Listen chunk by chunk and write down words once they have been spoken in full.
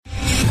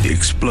The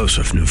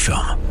explosive new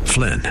film,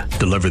 Flynn,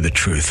 deliver the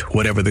truth,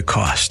 whatever the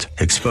cost,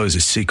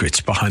 exposes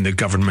secrets behind the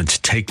government's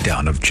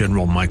takedown of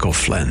General Michael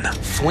Flynn.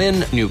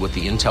 Flynn knew what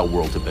the intel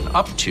world had been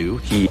up to.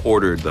 He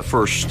ordered the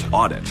first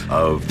audit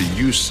of the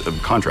use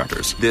of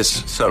contractors.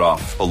 This set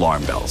off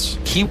alarm bells.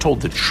 He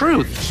told the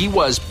truth. He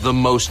was the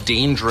most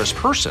dangerous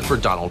person for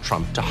Donald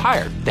Trump to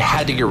hire. They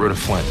had to get rid of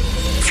Flynn.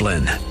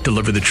 Flynn,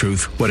 deliver the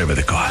truth, whatever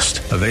the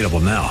cost. Available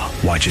now.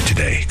 Watch it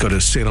today. Go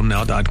to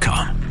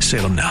salemnow.com.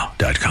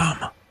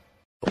 salemnow.com.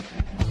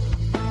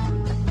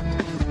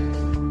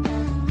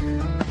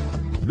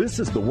 This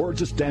is the Word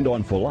to Stand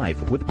On for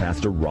Life with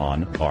Pastor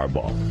Ron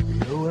Arbaugh.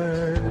 Your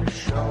word is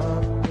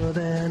sharper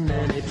than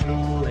any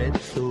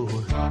two-edged sword,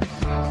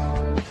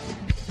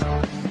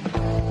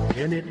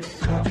 and it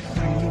cuts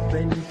deep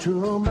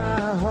into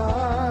my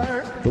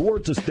heart. The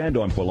Word to Stand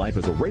On for Life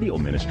is a radio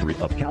ministry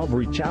of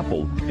Calvary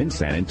Chapel in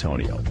San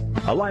Antonio.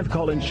 A live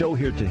call-in show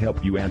here to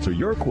help you answer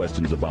your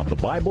questions about the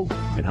Bible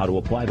and how to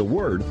apply the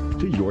Word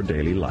to your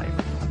daily life.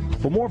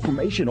 For more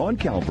information on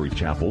Calvary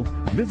Chapel,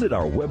 visit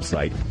our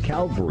website,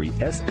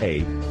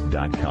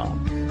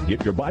 calvarysa.com.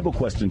 Get your Bible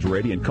questions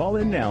ready and call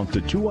in now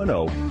to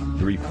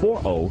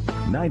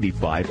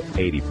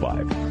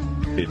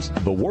 210-340-9585. It's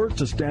The Word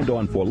to Stand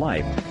On for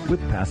Life with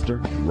Pastor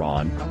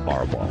Ron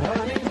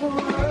Arbaugh.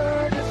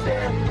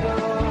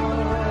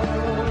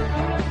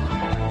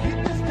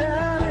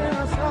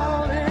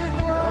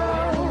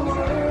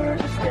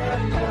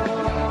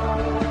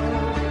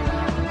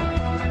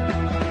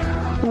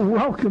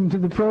 Welcome to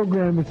the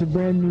program. It's a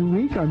brand new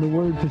week on the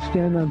Word to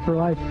Stand On for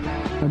Life.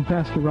 I'm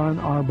Pastor Ron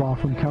Arbaugh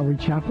from Calvary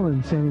Chapel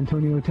in San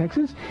Antonio,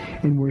 Texas,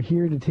 and we're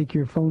here to take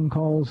your phone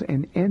calls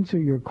and answer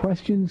your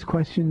questions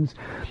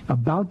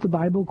about the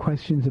Bible,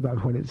 questions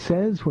about what it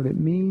says, what it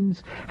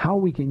means, how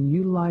we can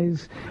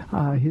utilize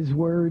His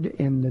Word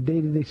in the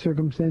day-to-day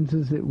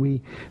circumstances that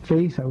we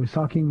face. I was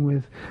talking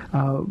with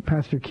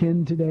Pastor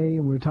Ken today,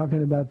 and we were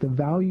talking about the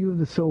value of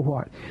the so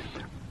what.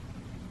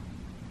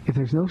 If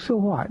there's no so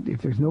what,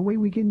 if there's no way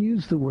we can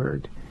use the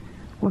Word,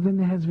 well, then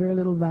it has very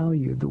little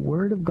value. The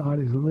Word of God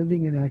is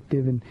living and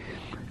active, and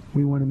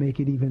we want to make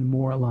it even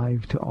more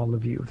alive to all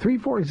of you.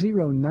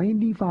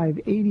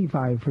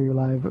 340-9585 for your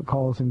live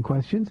calls and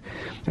questions.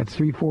 That's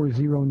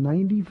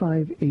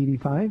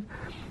 340-9585.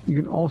 You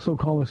can also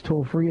call us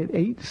toll-free at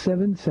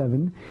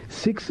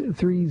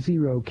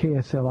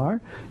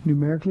 877-630-KSLR.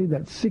 Numerically,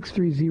 that's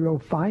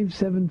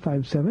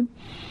 630-5757.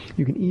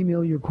 You can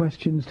email your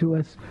questions to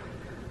us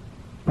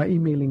by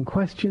emailing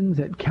questions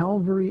at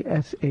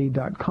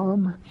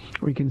calvarysa.com,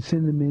 or you can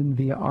send them in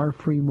via our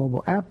free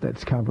mobile app.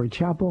 That's Calvary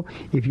Chapel.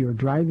 If you're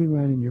driving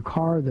around in your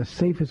car, the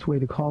safest way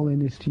to call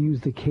in is to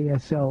use the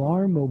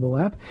KSLR mobile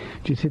app.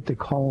 Just hit the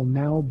Call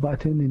Now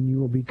button, and you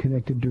will be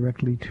connected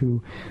directly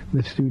to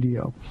the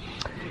studio.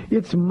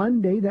 It's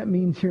Monday. That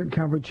means here at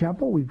Calvary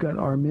Chapel, we've got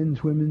our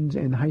men's, women's,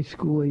 and high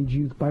school age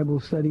youth Bible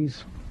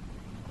studies.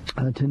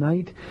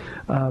 Tonight,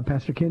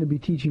 Pastor Ken will be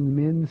teaching the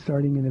men,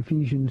 starting in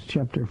Ephesians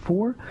chapter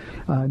 4.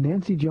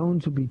 Nancy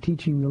Jones will be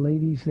teaching the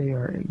ladies. They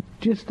are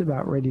just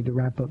about ready to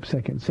wrap up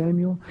 2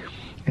 Samuel.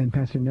 And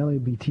Pastor Nellie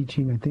will be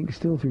teaching, I think,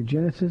 still through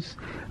Genesis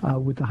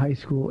with the high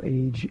school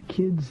age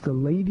kids. The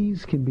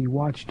ladies can be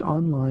watched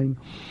online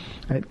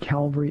at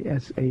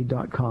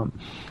calvarysa.com.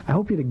 I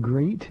hope you had a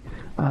great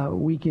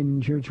weekend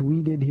in church. We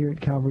did here at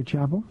Calvary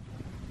Chapel.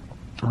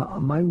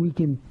 My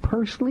weekend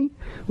personally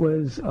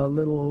was a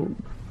little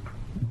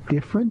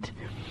different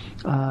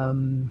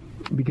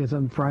because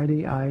on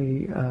Friday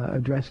I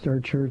addressed our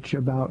church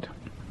about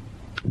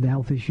the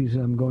health issues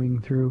that I'm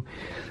going through,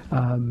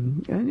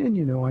 and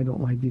you know, I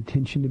don't like the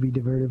attention to be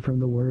diverted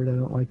from the Word. I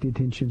don't like the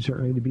attention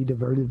certainly to be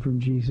diverted from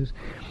Jesus.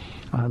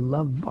 I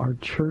love our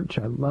church.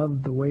 I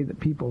love the way that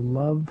people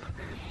love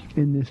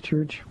in this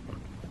church,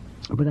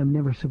 but I'm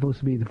never supposed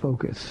to be the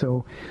focus.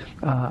 So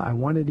I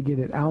wanted to get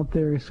it out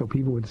there so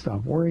people would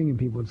stop worrying and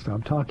people would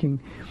stop talking.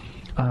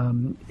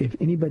 If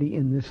anybody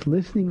in this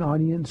listening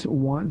audience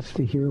wants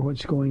to hear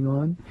what's going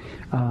on,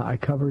 I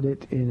covered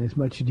it in as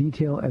much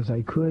detail as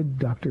I could.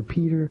 Dr.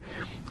 Peter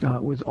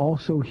was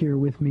also here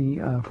with me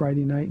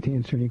Friday night to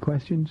answer any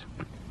questions.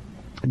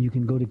 And you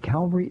can go to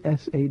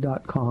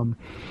calvarysa.com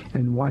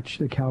and watch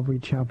the Calvary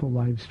Chapel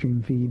live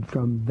stream feed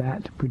from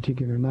that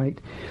particular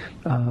night.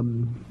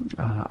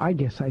 I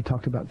guess I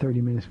talked about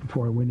 30 minutes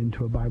before I went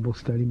into a Bible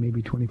study,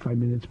 maybe 25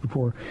 minutes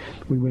before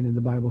we went into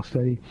Bible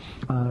study.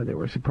 There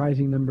were a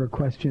surprising number of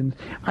questions.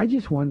 I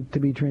just want to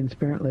be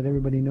transparent, let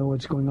everybody know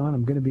what's going on.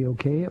 I'm going to be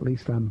okay. At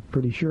least I'm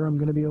pretty sure I'm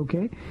going to be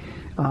okay.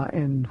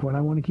 And what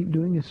I want to keep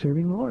doing is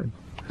serving the Lord.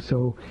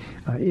 So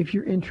if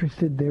you're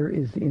interested, there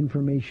is the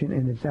information,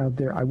 and it's out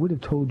there. I would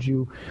have told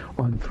you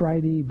on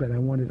Friday, but I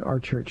wanted our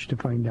church to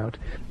find out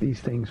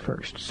these things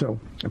first. So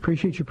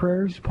appreciate your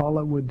prayers.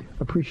 Paula would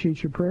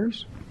appreciate your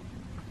prayers.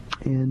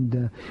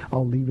 And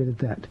I'll leave it at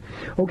that.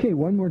 Okay,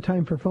 one more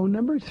time for phone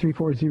numbers,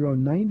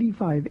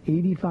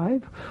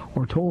 340-9585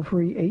 or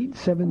toll-free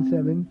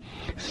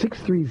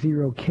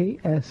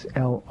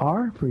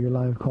 877-630-KSLR for your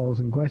live calls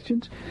and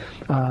questions.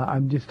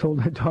 I'm just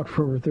told I talked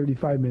for over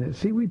 35 minutes.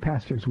 See, we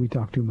pastors, we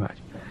talk too much.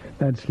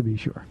 That's to be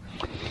sure.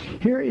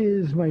 Here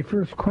is my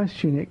first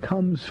question. It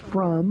comes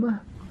from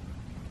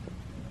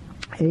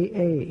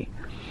AA.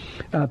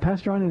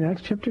 Pastor, on in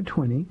Acts chapter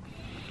 20,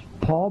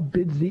 Paul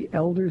bids the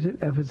elders at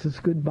Ephesus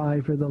goodbye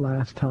for the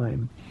last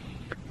time.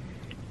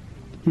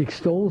 He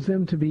extols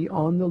them to be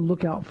on the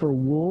lookout for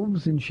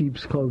wolves in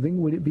sheep's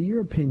clothing. Would it be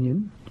your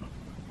opinion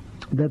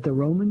that the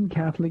Roman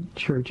Catholic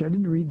Church, I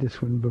didn't read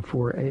this one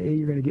before, AA,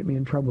 you're going to get me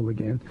in trouble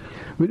again.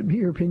 Would it be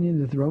your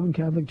opinion that the Roman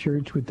Catholic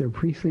Church with their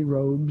priestly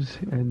robes,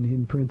 and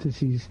in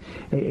parentheses,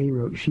 AA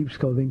wrote, sheep's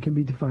clothing, can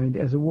be defined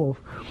as a wolf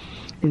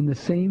in the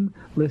same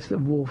list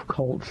of wolf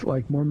cults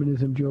like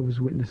Mormonism,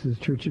 Jehovah's Witnesses,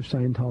 Church of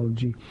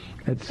Scientology,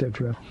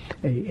 etc.,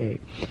 AA?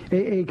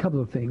 AA, a couple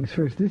of things.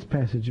 First, this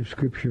passage of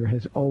Scripture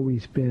has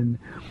always been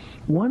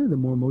one of the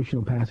more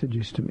emotional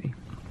passages to me.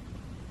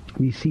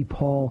 We see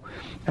Paul,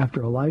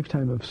 after a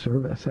lifetime of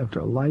service,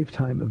 after a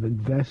lifetime of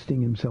investing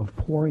himself,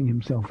 pouring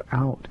himself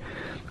out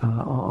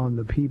on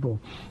the people.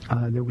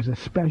 There was a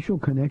special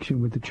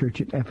connection with the church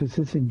at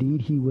Ephesus.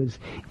 Indeed, he was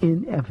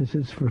in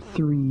Ephesus for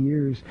 3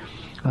 years,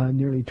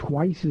 nearly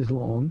twice as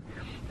long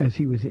as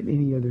he was at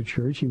any other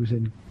church. He was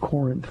in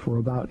Corinth for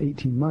about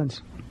 18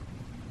 months.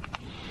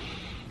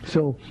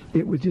 So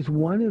it was just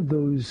one of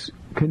those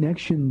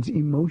connections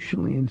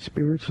emotionally and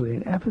spiritually.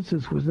 And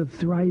Ephesus was a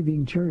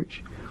thriving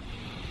church.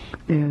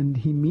 And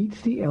he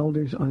meets the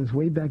elders on his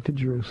way back to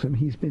Jerusalem.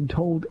 He's been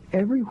told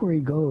everywhere he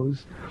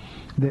goes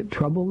that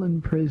trouble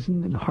and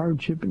prison and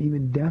hardship and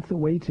even death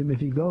awaits him if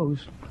he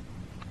goes.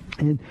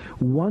 And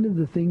one of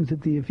the things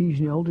that the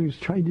Ephesian elders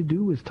tried to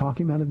do was talk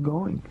him out of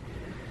going.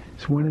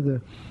 It's one of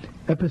the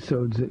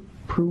episodes that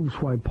proves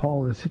why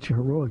Paul is such a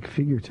heroic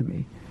figure to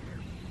me.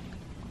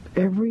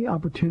 Every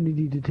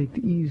opportunity to take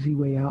the easy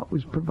way out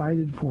was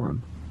provided for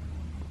him.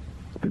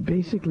 But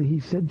basically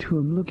he said to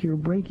him, look, you're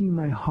breaking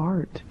my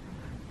heart.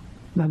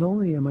 Not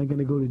only am I going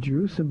to go to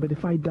Jerusalem, but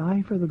if I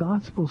die for the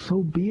gospel,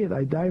 so be it.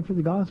 I die for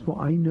the gospel.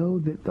 I know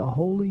that the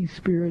Holy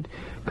Spirit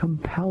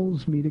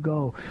compels me to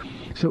go.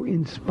 So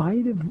in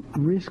spite of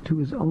risk to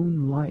his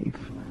own life,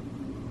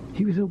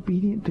 he was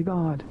obedient to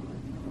God.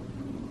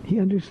 He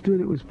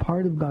understood it was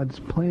part of God's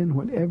plan,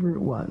 whatever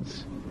it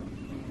was.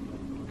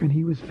 And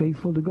he was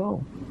faithful to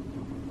go.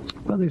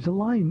 Well, there's a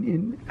line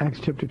in Acts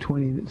chapter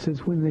 20 that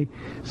says, when they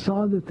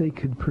saw that they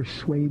could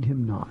persuade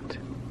him not,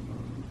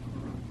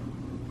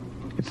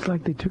 it's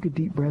like they took a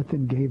deep breath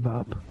and gave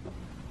up,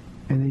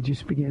 and they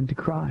just began to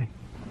cry.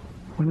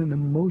 What an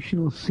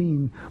emotional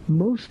scene,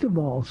 most of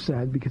all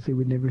sad because they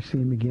would never see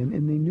him again,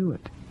 and they knew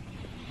it.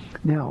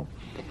 Now,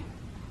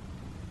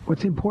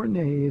 what's important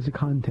to AA is a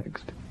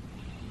context,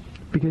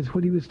 because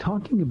what he was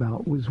talking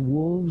about was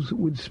wolves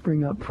would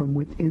spring up from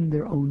within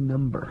their own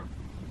number.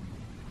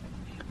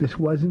 This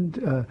wasn't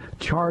a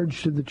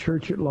charge to the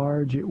church at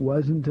large. It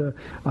wasn't a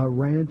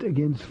rant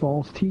against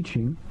false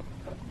teaching.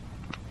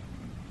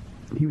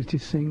 He was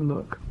just saying,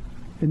 look,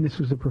 and this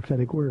was a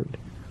prophetic word,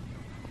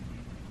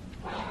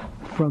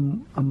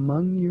 from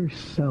among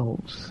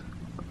yourselves,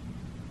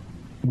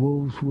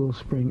 wolves will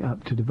spring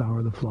up to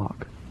devour the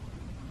flock.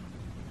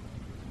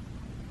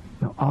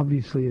 Now,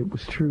 obviously, it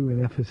was true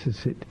in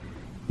Ephesus. It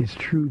is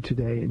true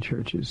today in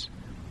churches.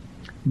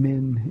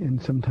 Men and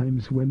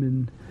sometimes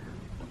women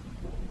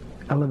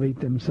elevate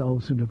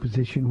themselves into a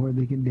position where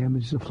they can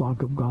damage the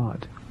flock of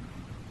God.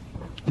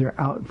 They're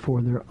out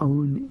for their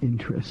own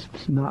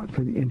interests, not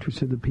for the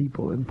interests of the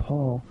people. And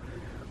Paul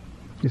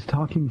is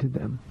talking to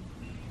them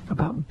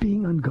about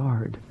being on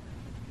guard,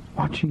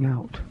 watching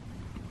out.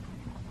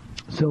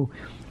 So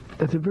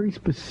that's a very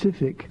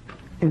specific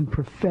and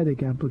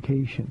prophetic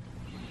application.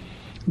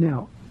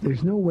 Now,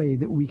 there's no way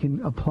that we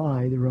can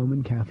apply the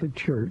Roman Catholic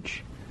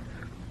Church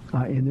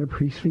in their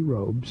priestly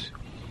robes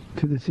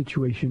to the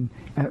situation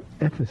at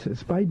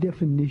Ephesus. By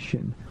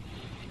definition,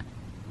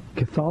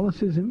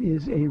 Catholicism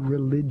is a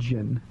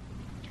religion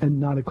and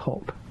not a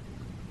cult.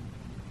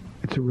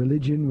 It's a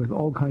religion with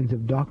all kinds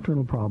of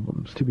doctrinal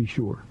problems, to be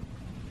sure.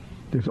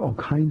 There's all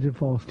kinds of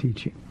false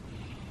teaching.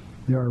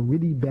 There are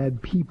really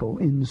bad people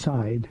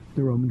inside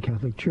the Roman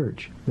Catholic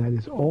Church. That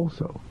is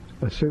also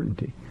a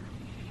certainty.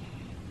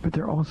 But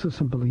there are also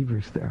some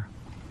believers there.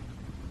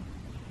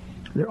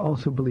 They're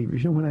also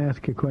believers. You know, when I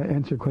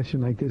answer a question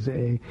like this,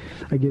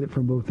 I get it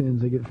from both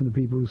ends. I get it from the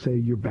people who say,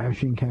 you're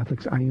bashing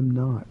Catholics. I am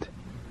not.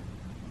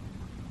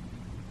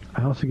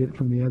 I also get it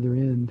from the other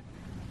end,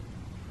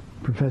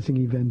 professing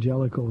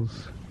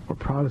evangelicals or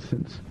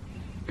Protestants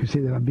who say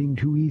that I'm being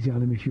too easy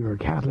on them. If you're a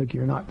Catholic,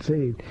 you're not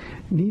saved.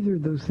 Neither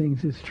of those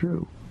things is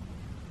true.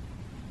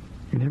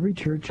 In every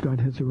church,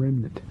 God has a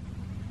remnant.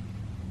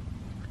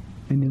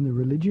 And in the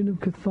religion of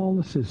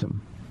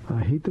Catholicism, I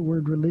hate the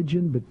word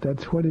religion, but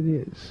that's what it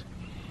is.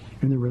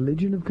 In the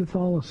religion of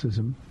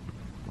Catholicism,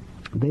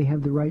 they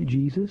have the right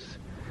Jesus,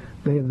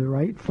 they have the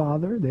right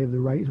Father, they have the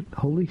right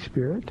Holy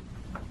Spirit.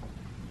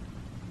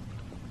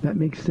 That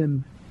makes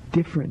them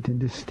different and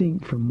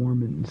distinct from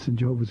Mormons and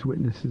Jehovah's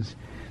Witnesses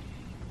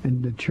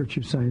and the Church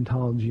of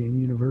Scientology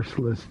and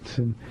Universalists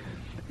and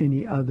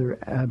any other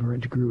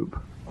aberrant group.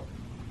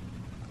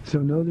 So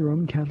no, the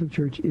Roman Catholic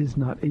Church is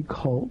not a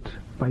cult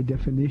by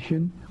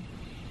definition.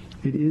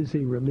 It is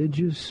a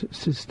religious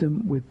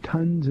system with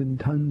tons and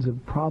tons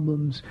of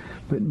problems,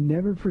 but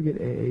never forget,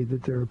 AA,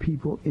 that there are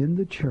people in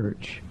the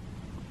church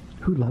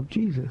who love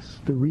Jesus,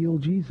 the real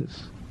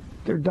Jesus.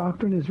 Their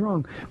doctrine is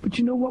wrong. But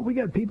you know what? We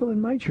got people in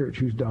my church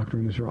whose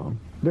doctrine is wrong.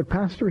 Their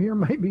pastor here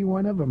might be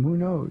one of them. Who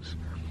knows?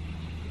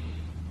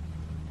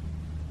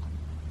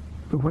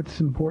 But what's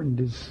important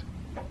is,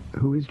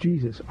 who is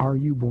Jesus? Are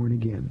you born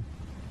again?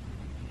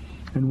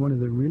 And one of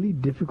the really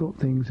difficult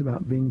things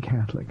about being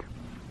Catholic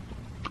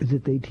is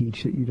that they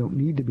teach that you don't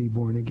need to be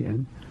born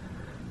again,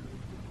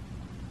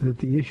 that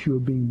the issue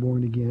of being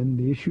born again,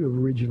 the issue of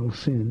original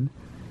sin,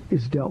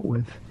 is dealt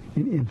with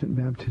in infant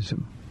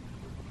baptism.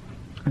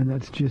 And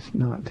that's just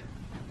not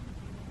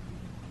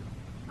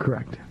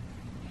correct.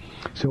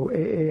 So,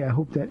 AA, I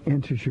hope that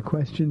answers your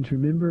questions.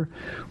 Remember,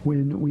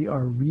 when we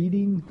are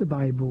reading the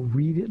Bible,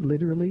 read it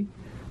literally,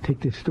 take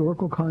the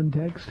historical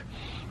context,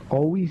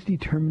 always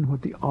determine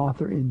what the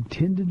author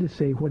intended to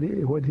say,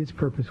 what his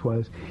purpose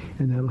was,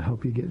 and that'll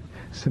help you get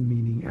some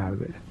meaning out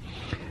of it.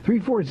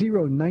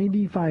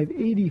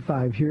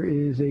 340-9585. Here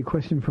is a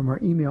question from our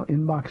email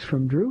inbox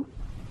from Drew.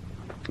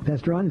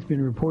 Pastor Ron, it's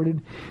been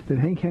reported that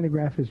Hank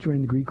Hanegraaff has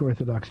joined the Greek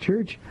Orthodox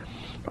Church.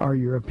 Are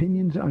your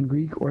opinions on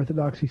Greek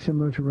Orthodoxy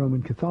similar to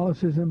Roman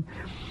Catholicism?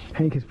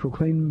 Hank has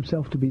proclaimed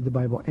himself to be the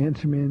Bible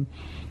answer man.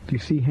 Do you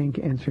see Hank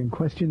answering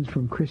questions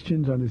from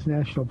Christians on his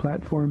national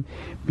platform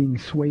being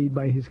swayed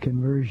by his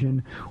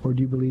conversion, or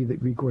do you believe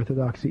that Greek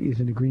Orthodoxy is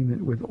in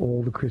agreement with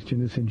all the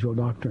Christian essential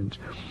doctrines?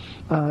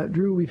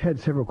 Drew, we've had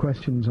several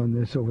questions on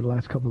this over the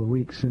last couple of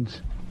weeks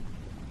since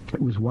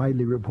it was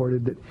widely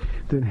reported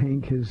that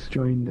Hank has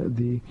joined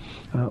the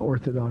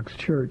Orthodox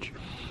Church.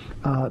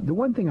 The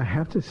one thing I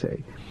have to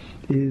say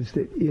is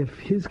that if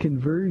his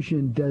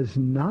conversion does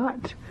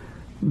not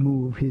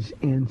move his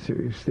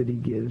answers that he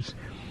gives,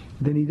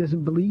 then he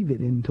doesn't believe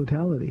it in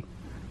totality.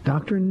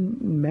 Doctrine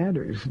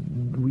matters.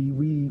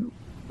 We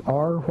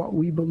are what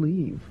we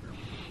believe.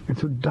 And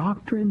so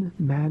doctrine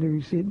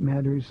matters. It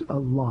matters a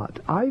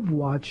lot. I've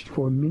watched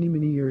for many,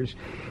 many years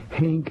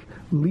Hank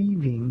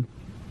leaving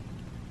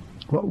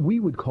what we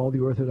would call the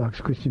Orthodox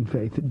Christian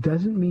faith. It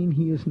doesn't mean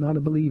he is not a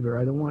believer.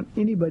 I don't want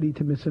anybody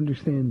to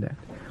misunderstand that.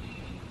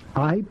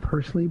 I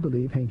personally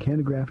believe Hank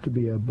Hanegraaff to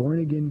be a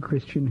born-again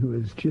Christian who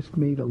has just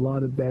made a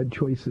lot of bad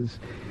choices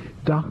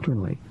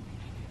doctrinally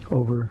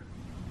over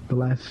the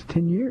last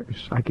 10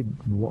 years. I could,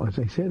 as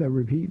I said, I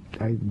repeat,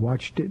 I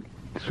watched it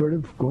sort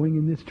of going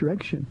in this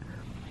direction.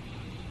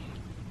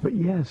 But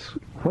yes,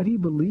 what he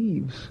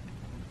believes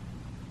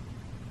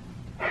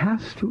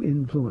has to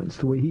influence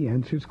the way he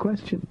answers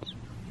questions.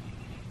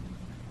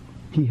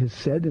 He has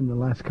said in the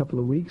last couple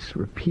of weeks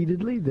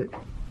repeatedly that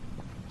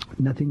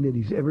nothing that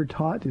he's ever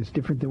taught is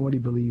different than what he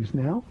believes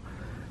now,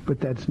 but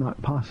that's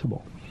not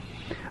possible.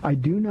 I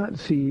do not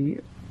see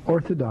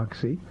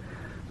Orthodoxy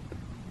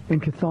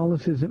and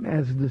Catholicism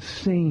as the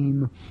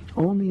same,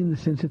 only in the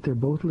sense that they're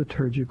both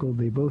liturgical.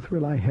 They both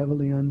rely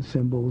heavily on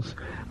symbols,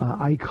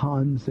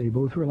 icons. They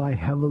both rely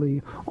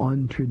heavily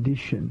on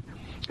tradition.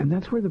 And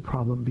that's where the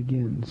problem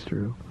begins,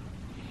 Drew.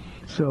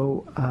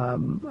 So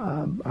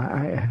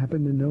I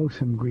happen to know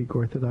some Greek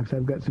Orthodox.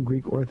 I've got some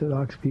Greek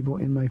Orthodox people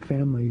in my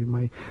family.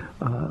 My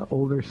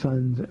older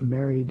son's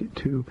married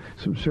to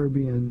some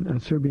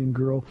Serbian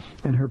girl,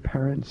 and her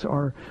parents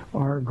are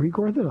Greek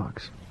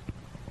Orthodox.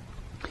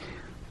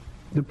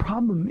 The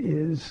problem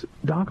is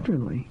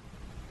doctrinally.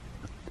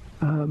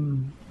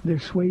 They're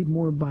swayed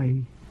more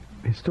by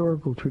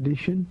historical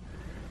tradition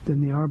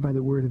than they are by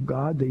the Word of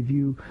God. They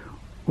view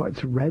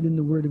what's read in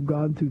the Word of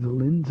God through the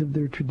lens of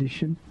their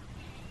tradition.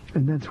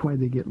 And that's why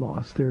they get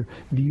lost. Their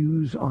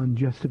views on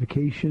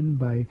justification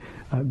by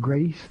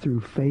grace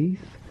through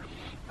faith,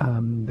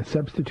 the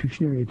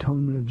substitutionary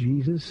atonement of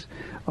Jesus,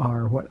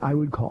 are what I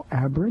would call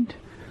aberrant.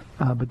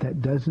 But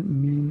that doesn't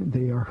mean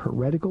they are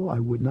heretical. I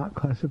would not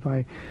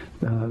classify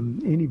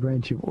any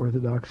branch of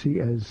Orthodoxy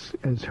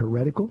as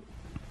heretical.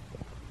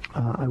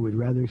 I would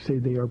rather say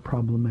they are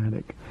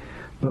problematic.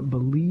 But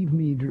believe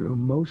me, Drew,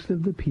 most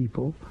of the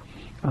people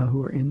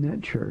who are in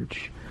that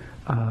church,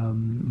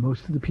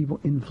 most of the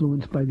people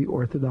influenced by the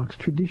Orthodox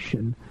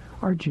tradition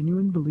are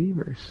genuine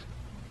believers.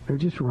 They're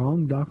just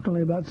wrong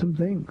doctrinally about some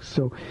things.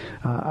 So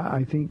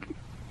I think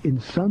in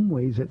some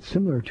ways it's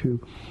similar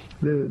to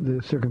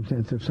the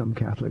circumstance of some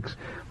Catholics,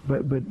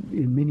 but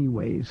in many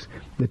ways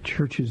the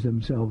churches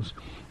themselves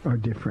are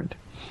different.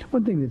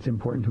 One thing that's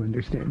important to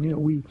understand,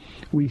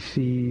 we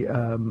see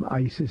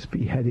ISIS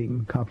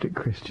beheading Coptic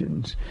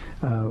Christians.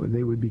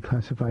 They would be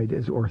classified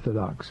as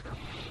Orthodox.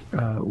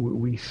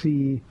 We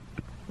see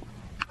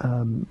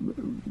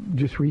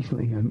just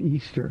recently on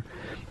Easter,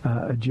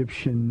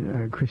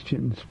 Egyptian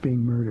Christians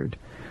being murdered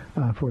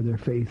for their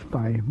faith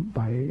by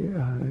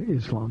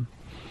Islam.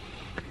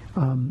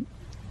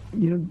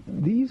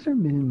 These are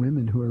men and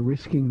women who are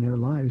risking their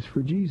lives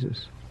for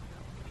Jesus.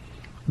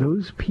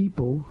 Those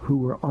people who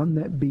were on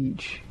that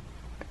beach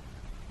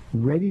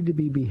ready to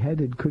be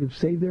beheaded could have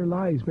saved their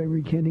lives by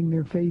recanting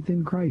their faith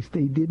in Christ.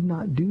 They did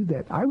not do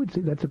that. I would say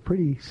that's a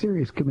pretty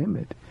serious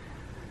commitment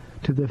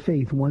to the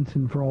faith once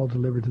and for all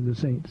delivered to the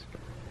saints.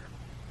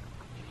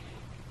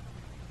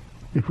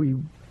 if we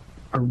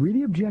are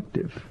really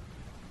objective,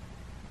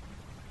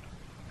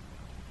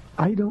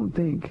 I don't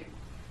think,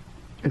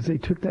 as they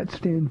took that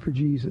stand for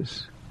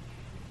Jesus,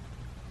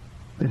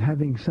 that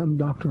having some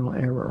doctrinal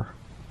error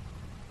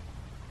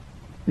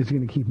is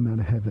going to keep him out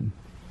of heaven.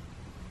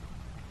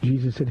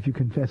 Jesus said, if you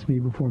confess me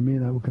before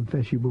men, I will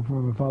confess you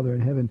before my Father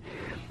in heaven.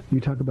 You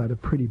talk about a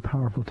pretty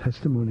powerful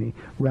testimony.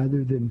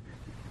 Rather than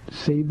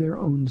save their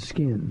own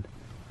skin,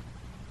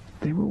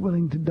 they were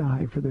willing to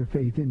die for their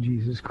faith in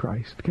Jesus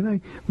Christ. Can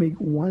I make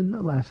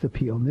one last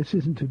appeal? And this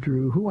isn't to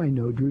Drew, who I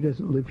know. Drew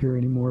doesn't live here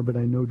anymore, but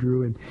I know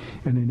Drew, and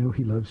I know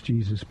he loves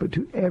Jesus. But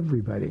to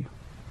everybody,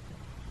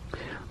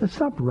 let's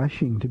stop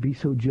rushing to be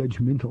so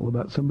judgmental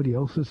about somebody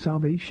else's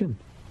salvation.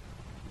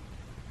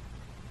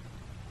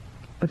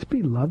 Let's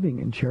be loving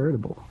and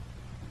charitable.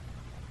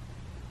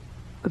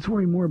 Let's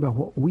worry more about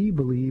what we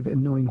believe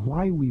and knowing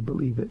why we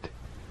believe it.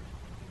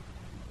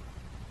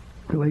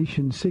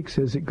 Galatians 6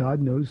 says that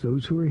God knows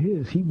those who are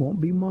his. He won't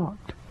be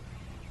mocked.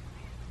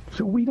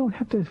 So we don't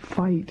have to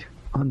fight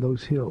on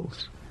those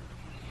hills.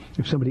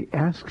 If somebody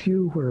asks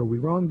you, where are we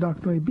wrong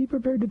doctrinally, be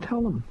prepared to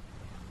tell them.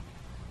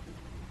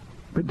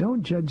 But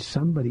don't judge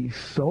somebody's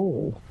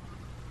soul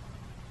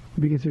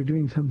because they're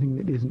doing something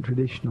that isn't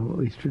traditional, at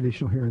least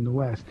traditional here in the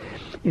West.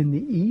 In the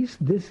East,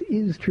 this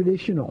is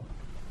traditional.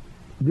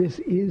 This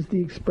is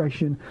the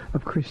expression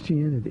of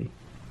Christianity.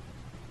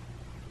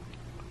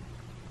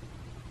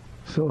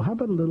 So how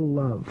about a little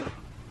love,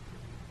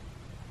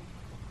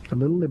 a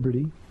little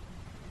liberty,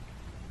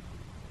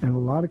 and a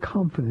lot of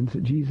confidence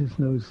that Jesus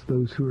knows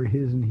those who are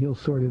his and he'll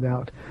sort it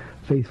out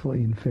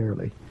faithfully and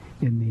fairly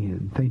in the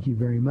end. Thank you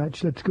very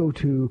much. Let's go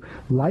to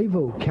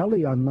Live-O.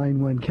 Kelly on line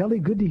 1. Kelly,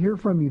 good to hear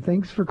from you.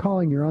 Thanks for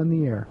calling. You're on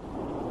the air.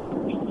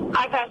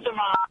 Hi, Pastor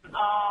Ron.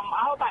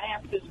 I hope I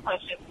answered this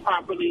question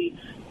properly,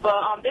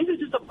 but this is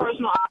just a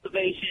personal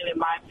observation in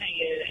my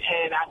opinion,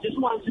 and I just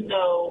wanted to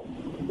know,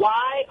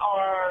 why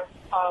are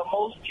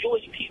most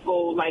Jewish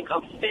people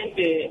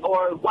offended,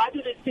 or why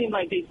does it seem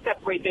like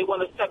they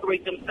want to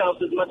separate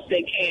themselves as much as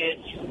they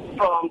can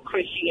from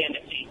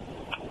Christianity?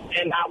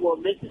 And I will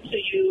listen to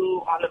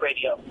you on the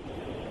radio.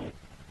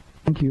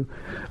 Thank you.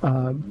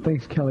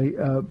 Thanks, Kelly.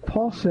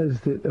 Paul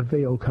says that a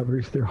veil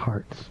covers their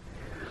hearts,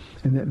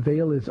 and that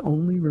veil is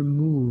only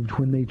removed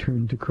when they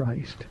turn to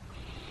Christ.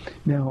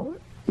 Now,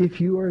 if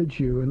you are a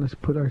Jew, and let's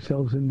put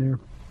ourselves in their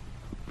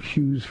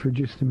shoes for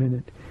just a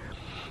minute.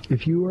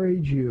 If you are a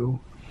Jew,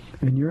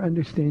 and you're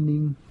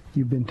understanding,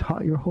 you've been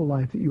taught your whole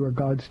life that you are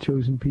God's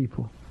chosen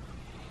people,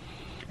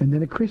 and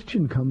then a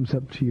Christian comes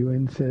up to you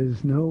and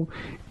says, no,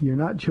 you're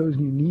not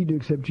chosen, you need to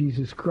accept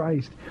Jesus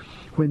Christ,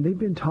 when they've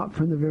been taught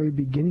from the very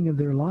beginning of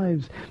their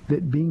lives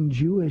that being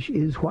Jewish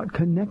is what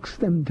connects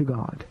them to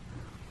God.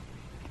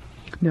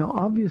 Now,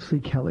 obviously,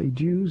 Kelly,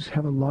 Jews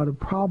have a lot of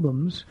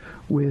problems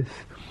with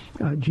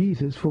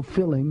Jesus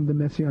fulfilling the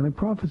Messianic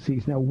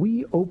prophecies. Now,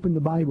 we open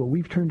the Bible.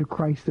 We've turned to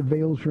Christ, the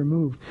veil's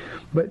removed.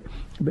 But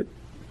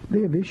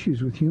they have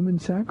issues with human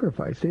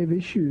sacrifice. They have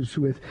issues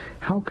with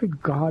how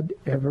could God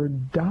ever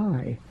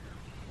die?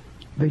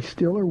 They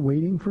still are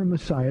waiting for a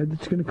Messiah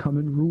that's going to come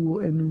and rule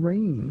and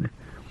reign.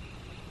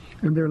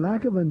 And their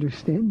lack of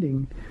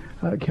understanding,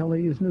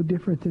 Kelly, is no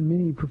different than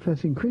many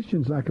professing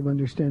Christians' lack of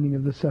understanding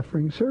of the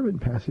suffering servant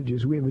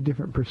passages. We have a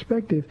different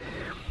perspective,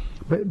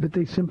 but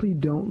they simply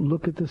don't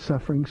look at the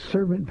suffering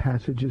servant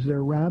passages.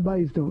 Their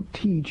rabbis don't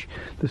teach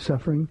the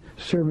suffering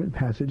servant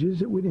passages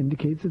that would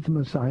indicate that the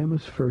Messiah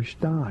must first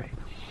die.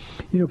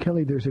 You know,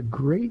 Kelly, there's a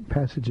great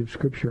passage of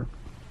Scripture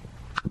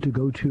to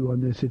go to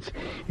on this.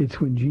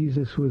 It's when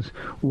Jesus was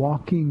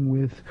walking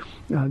with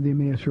the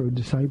Emmaus Road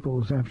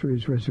disciples after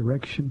his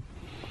resurrection.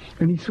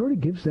 And he sort of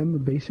gives them a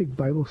basic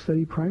Bible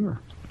study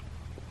primer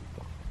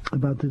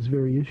about this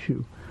very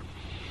issue.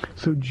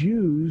 So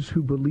Jews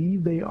who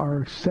believe they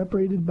are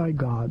separated by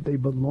God, they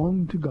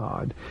belong to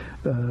God,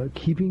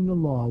 keeping the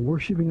law,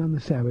 worshiping on the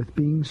Sabbath,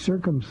 being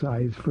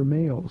circumcised for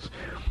males,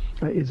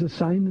 is a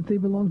sign that they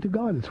belong to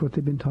God. It's what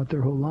they've been taught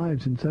their whole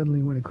lives. And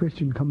suddenly when a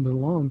Christian comes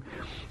along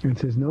and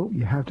says, no,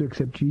 you have to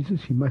accept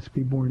Jesus, you must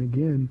be born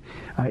again,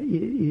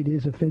 it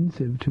is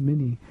offensive to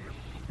many.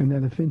 And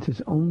that offense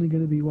is only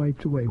going to be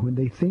wiped away. When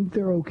they think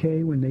they're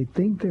okay, when they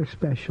think they're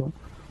special,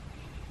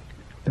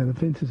 that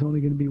offense is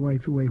only going to be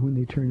wiped away when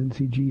they turn and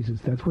see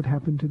Jesus. That's what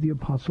happened to the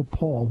Apostle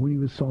Paul when he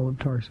was Saul of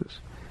Tarsus.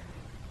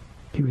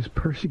 He was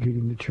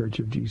persecuting the church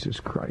of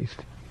Jesus Christ.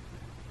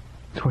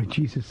 That's why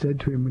Jesus said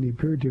to him when he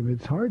appeared to him,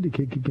 it's hard to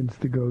kick against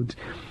the goads.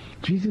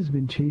 Jesus has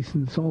been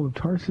chasing Saul of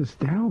Tarsus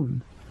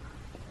down.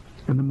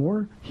 And the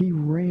more he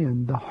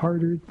ran, the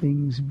harder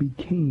things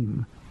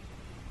became.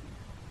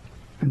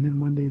 And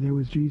then one day there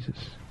was Jesus.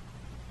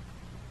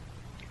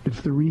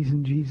 It's the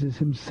reason Jesus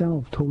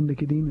himself told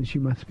Nicodemus,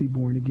 you must be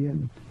born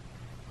again.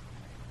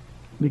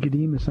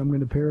 Nicodemus, I'm going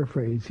to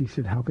paraphrase, he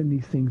said, how can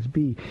these things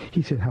be?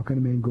 He said, how can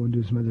a man go into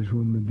his mother's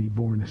womb and be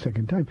born a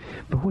second time?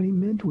 But what he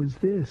meant was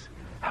this,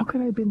 how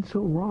could I have been so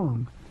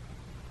wrong?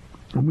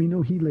 And we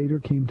know he later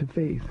came to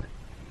faith.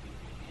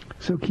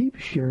 So keep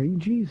sharing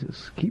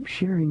Jesus. Keep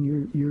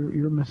sharing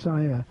your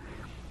Messiah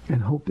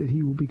and hope that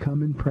he will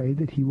become, and pray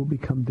that he will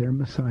become their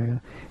Messiah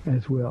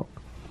as well.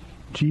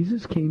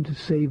 Jesus came to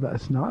save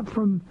us, not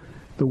from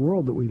the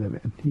world that we live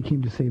in. He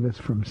came to save us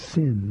from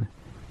sin.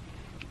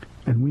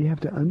 And we have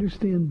to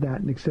understand that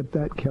and accept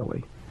that,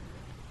 Kelly,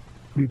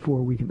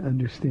 before we can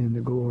understand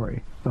the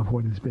glory of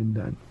what has been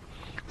done.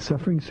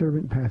 Suffering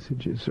servant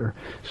passages are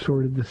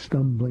sort of the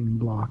stumbling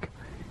block,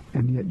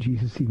 and yet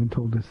Jesus even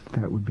told us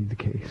that would be the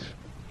case.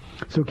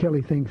 So,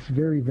 Kelly, thanks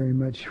very, very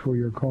much for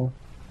your call.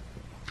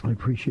 I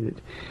appreciate it.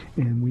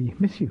 And we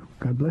miss you.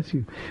 God bless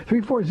you.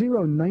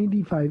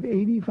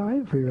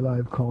 340-9585 for your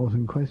live calls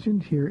and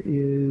questions. Here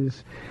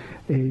is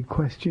a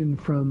question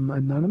from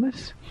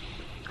Anonymous.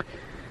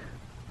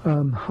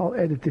 I'll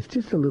edit this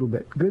just a little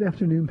bit. Good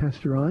afternoon,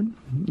 Pastor Ron.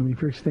 Let me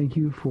first thank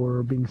you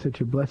for being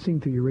such a blessing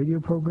through your radio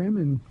program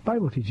and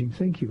Bible teachings.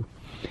 Thank you.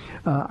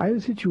 I have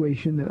a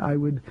situation that I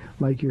would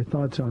like your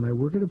thoughts on. I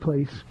work at a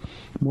place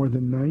more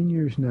than 9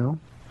 years now.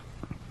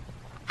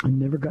 I've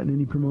never gotten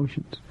any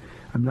promotions.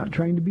 I'm not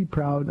trying to be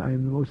proud. I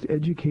am the most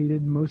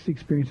educated, most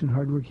experienced and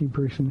hardworking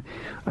person,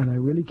 and I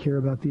really care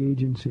about the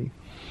agency.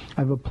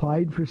 I've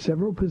applied for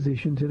several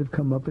positions that have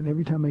come up, and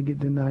every time I get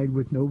denied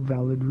with no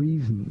valid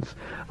reasons.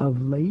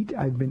 Of late,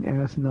 I've been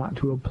asked not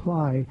to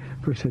apply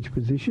for such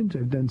positions.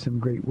 I've done some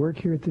great work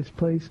here at this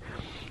place.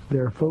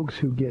 There are folks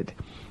who get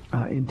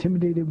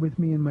intimidated with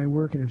me in my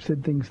work and have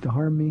said things to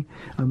harm me.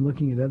 I'm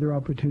looking at other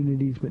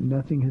opportunities, but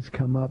nothing has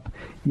come up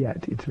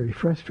yet. It's very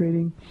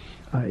frustrating.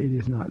 It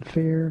is not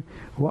fair.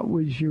 How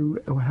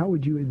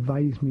would you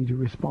advise me to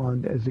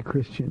respond as a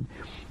Christian?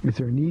 Is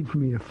there a need for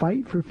me to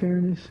fight for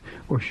fairness,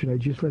 or should I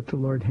just let the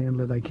Lord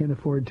handle it? I can't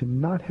afford to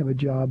not have a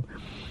job,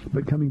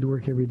 but coming to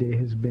work every day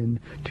has been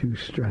too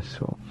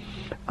stressful.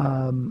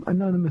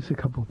 Anonymous, a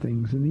couple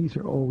things, and these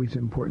are always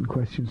important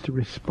questions to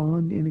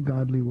respond in a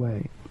godly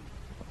way.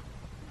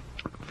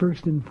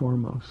 First and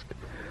foremost,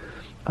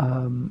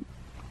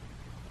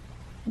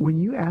 when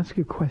you ask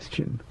a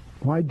question,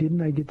 why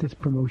didn't I get this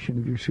promotion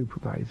of your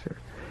supervisor?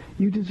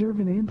 You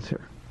deserve an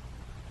answer.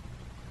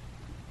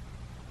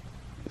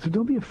 So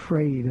don't be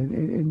afraid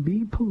and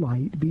be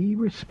polite, be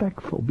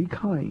respectful, be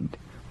kind.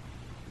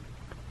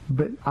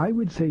 But I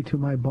would say to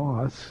my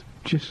boss,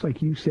 just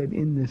like you said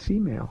in this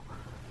email,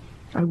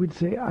 I would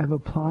say I've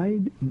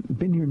applied,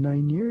 been here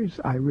 9 years.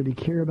 I really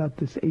care about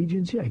this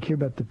agency. I care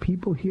about the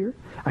people here.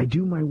 I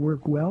do my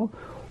work well.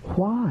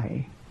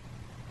 Why?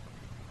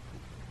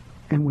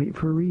 And wait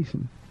for a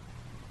reason.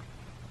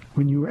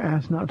 When you are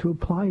asked not to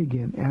apply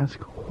again, ask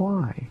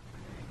why.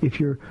 If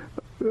your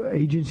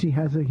agency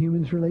has a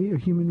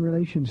human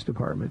relations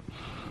department,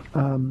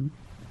 go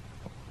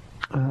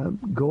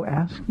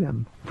ask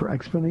them for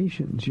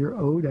explanations. You're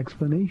owed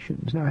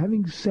explanations. Now,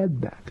 having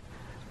said that,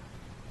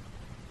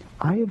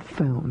 I have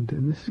found,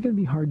 and this is going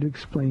to be hard to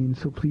explain,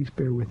 so please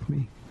bear with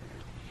me.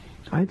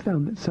 I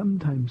found that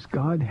sometimes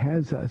God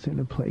has us in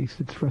a place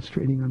that's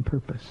frustrating on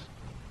purpose.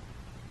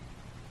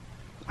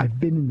 I've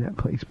been in that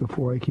place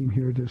before I came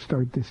here to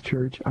start this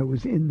church. I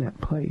was in that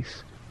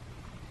place.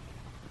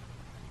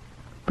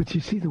 But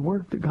you see, the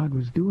work that God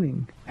was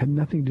doing had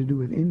nothing to do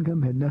with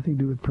income, had nothing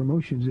to do with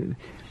promotions.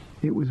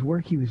 It was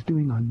work he was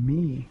doing on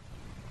me.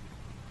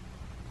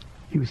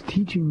 He was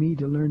teaching me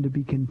to learn to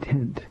be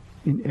content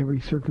in every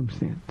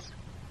circumstance.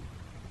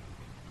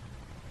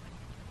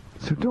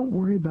 So don't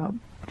worry about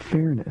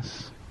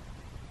fairness.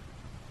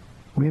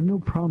 We have no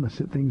promise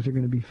that things are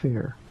going to be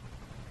fair.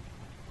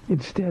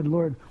 Instead,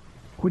 Lord,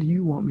 what do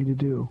you want me to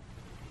do?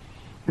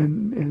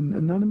 And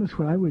Anonymous,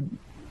 what I would,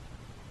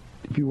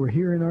 if you were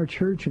here in our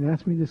church and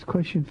asked me this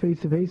question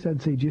face to face,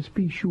 I'd say just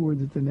be sure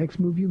that the next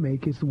move you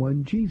make is the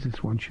one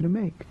Jesus wants you to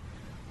make.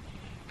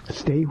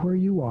 Stay where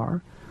you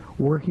are,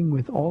 working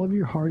with all of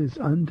your heart as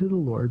unto the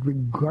Lord,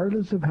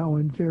 regardless of how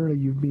unfairly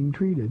you're being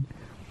treated.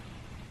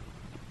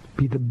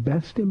 Be the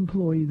best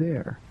employee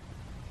there.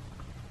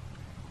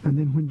 And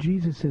then when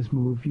Jesus says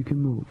move, you can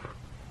move.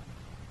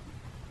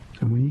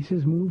 And when he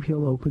says move,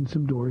 he'll open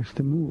some doors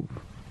to move.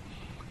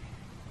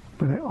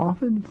 But I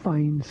often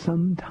find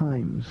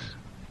sometimes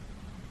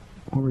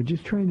when we're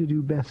just trying to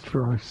do best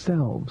for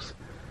ourselves,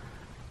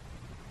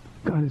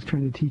 God is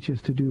trying to teach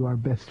us to do our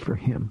best for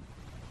him.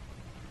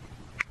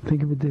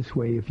 Think of it this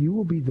way. If you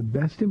will be the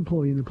best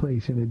employee in the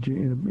place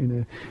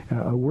in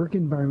a work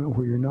environment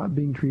where you're not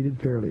being treated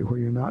fairly, where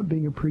you're not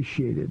being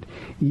appreciated,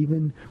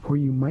 even where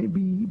you might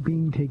be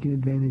being taken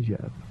advantage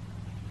of,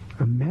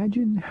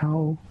 imagine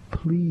how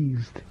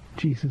pleased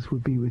Jesus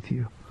would be with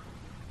you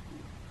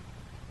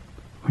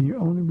when your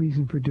only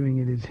reason for doing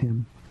it is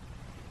him.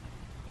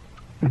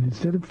 And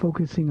instead of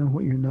focusing on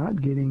what you're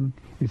not getting,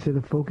 instead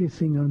of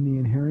focusing on the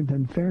inherent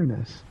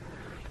unfairness,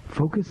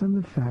 focus on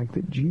the fact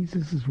that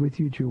Jesus is with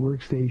you at your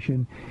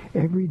workstation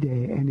every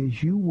day, and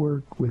as you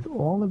work with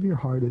all of your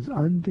heart as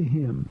unto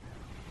him,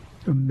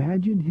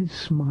 imagine his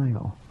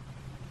smile.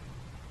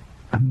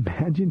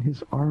 Imagine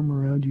his arm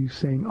around you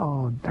saying,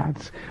 oh,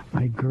 that's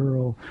my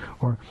girl,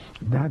 or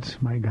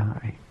that's my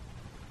guy.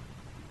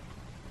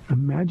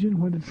 Imagine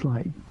what it's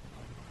like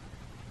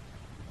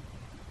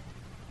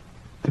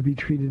to be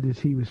treated as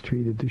he was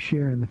treated, to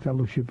share in the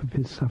fellowship of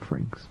his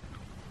sufferings.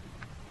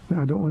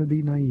 Now, I don't want to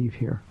be naive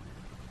here.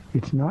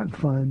 It's not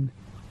fun.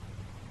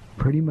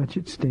 Pretty much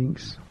it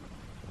stinks.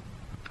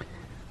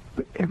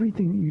 But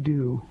everything that you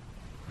do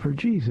for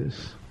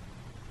Jesus,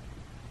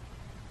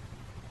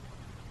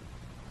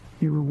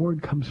 your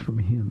reward comes from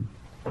him.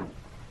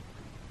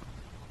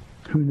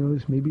 Who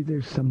knows, maybe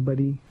there's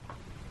somebody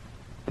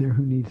there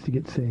who needs to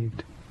get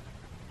saved.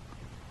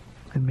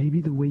 And maybe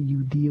the way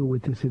you deal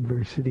with this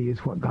adversity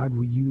is what God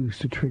will use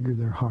to trigger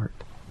their heart.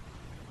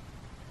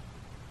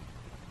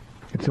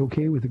 It's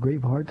okay with a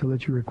grateful heart to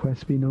let your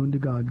requests be known to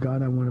God.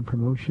 God, I want a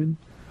promotion,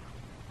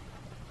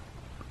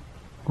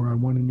 or I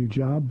want a new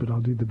job, but I'll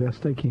do the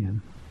best I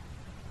can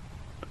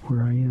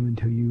where I am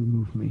until you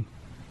move me.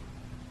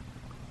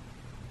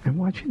 And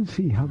watch and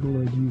see how the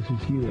Lord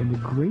uses you. And the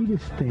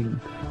greatest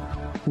thing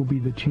will be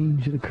the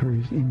change that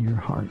occurs in your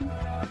heart.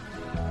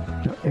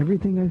 Now,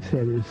 everything I've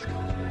said is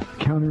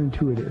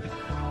counterintuitive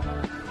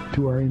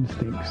to our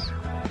instincts.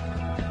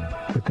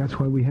 But that's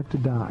why we have to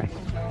die.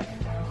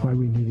 Why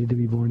we needed to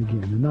be born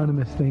again.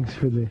 Anonymous, thanks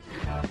for the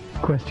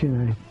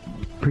question. I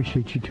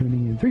appreciate you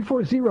tuning in.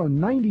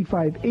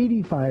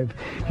 340-9585.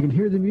 You can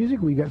hear the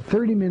music. We got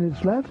 30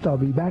 minutes left. I'll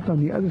be back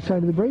on the other side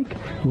of the break.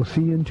 We'll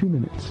see you in 2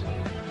 minutes.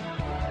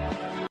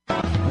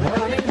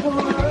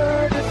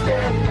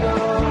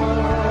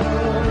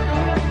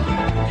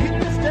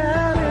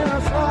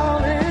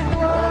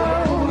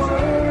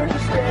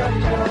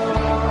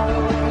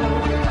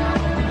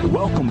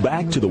 Welcome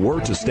back to the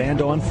Word to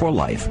Stand On for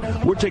Life.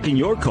 We're taking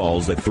your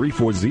calls at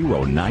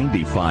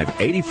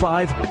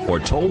 340-9585 or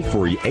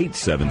toll-free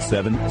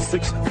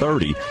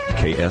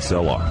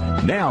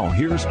 877-630-KSLR. Now,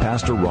 here's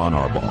Pastor Ron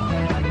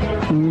Arbaugh.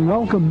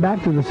 Welcome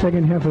back to the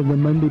second half of the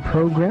Monday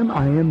program.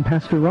 I am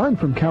Pastor Ron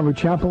from Calvary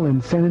Chapel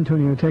in San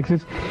Antonio,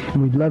 Texas,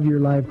 and we'd love your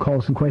live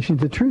calls and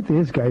questions. The truth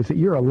is, guys, that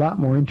you're a lot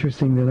more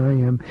interesting than I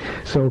am,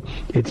 so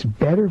it's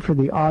better for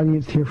the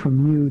audience to hear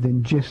from you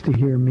than just to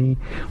hear me.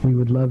 We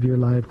would love your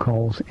live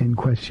calls and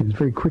questions.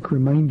 Very quick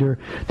reminder,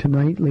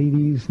 tonight,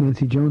 ladies,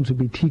 Nancy Jones will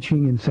be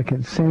teaching in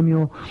 2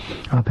 Samuel.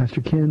 Pastor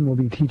Ken will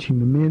be teaching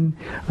the men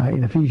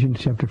in Ephesians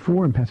chapter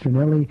 4, and Pastor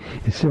Nelly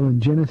is still in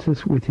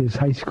Genesis with his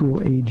high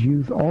school age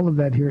youth. All of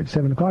that here at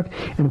 7 o'clock.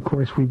 And, of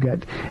course, we've got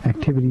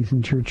activities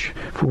in church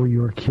for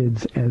your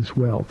kids as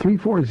well.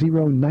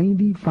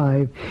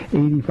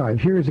 340-9585.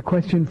 Here is a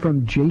question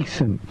from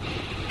Jason.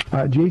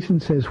 Jason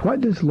says,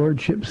 what does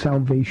Lordship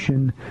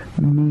salvation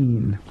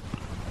mean?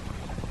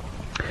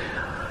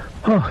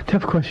 Oh,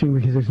 tough question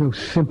because there's no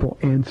simple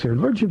answer.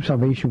 Lordship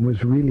salvation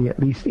was really, at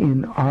least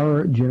in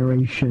our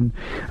generation,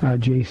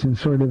 Jason,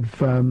 sort of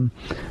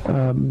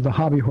the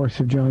hobby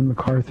horse of John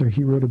MacArthur.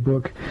 He wrote a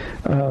book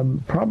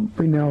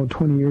probably now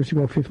 20 years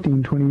ago,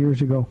 20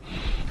 years ago,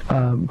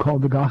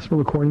 called The Gospel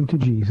According to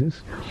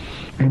Jesus.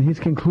 And his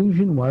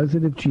conclusion was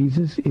that if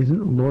Jesus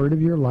isn't Lord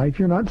of your life,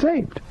 you're not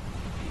saved.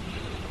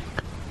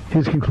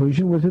 His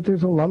conclusion was that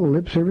there's a lot of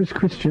lip service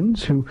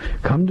Christians who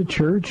come to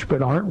church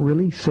but aren't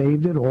really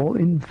saved at all.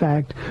 In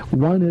fact,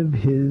 one of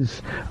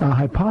his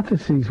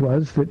hypotheses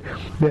was that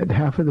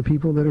half of the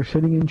people that are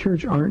sitting in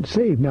church aren't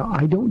saved. Now,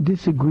 I don't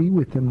disagree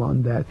with him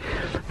on that,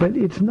 but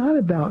it's not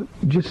about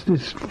just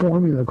this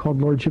formula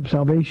called Lordship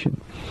salvation.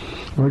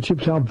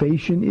 Lordship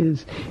salvation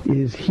is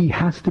he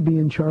has to be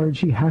in charge,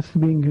 he has to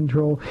be in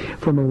control.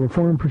 From a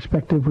Reformed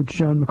perspective, which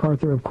John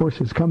MacArthur, of course,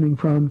 is coming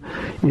from,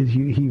 is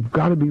you've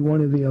got to be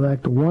one of the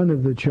elect, one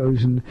of the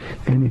chosen,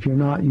 and if you're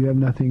not, you have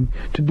nothing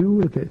to do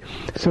with it.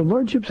 So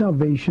Lordship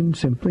salvation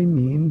simply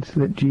means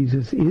that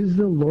Jesus is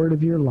the Lord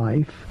of your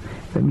life.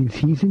 That means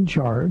he's in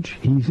charge,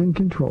 he's in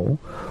control,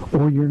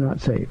 or you're not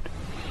saved.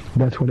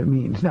 That's what it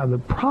means. Now, the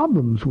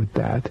problems with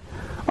that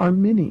are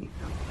many.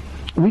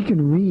 We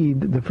can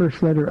read the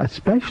first letter,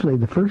 especially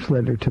the first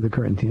letter to the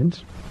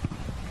Corinthians,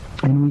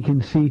 and we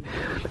can see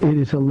it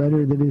is a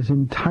letter that is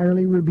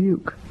entirely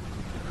rebuke.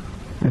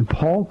 And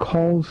Paul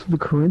calls the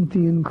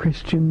Corinthian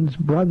Christians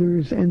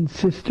brothers and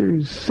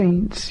sisters,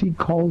 saints. He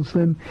calls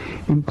them,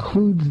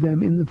 includes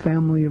them in the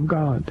family of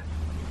God.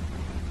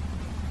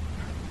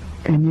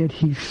 And yet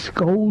he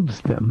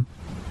scolds them,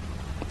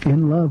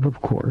 in love,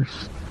 of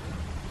course,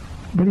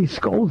 but he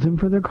scolds them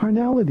for their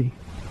carnality.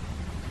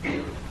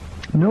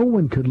 No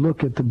one could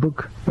look at the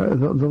book, the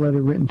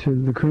letter written to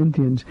the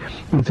Corinthians,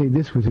 and say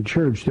this was a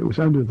church that was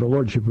under the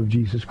lordship of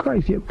Jesus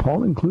Christ, yet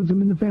Paul includes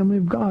them in the family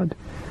of God.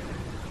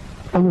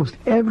 Almost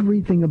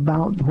everything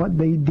about what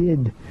they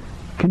did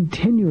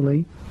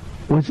continually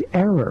was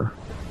error.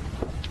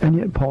 And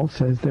yet Paul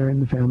says they're in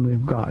the family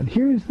of God.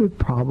 Here's the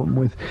problem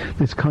with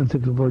this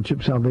concept of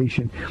Lordship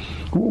salvation.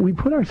 We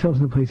put ourselves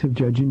in the place of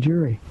judge and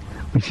jury.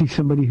 We see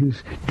somebody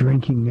who's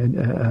drinking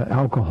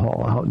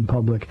alcohol out in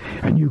public,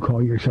 and you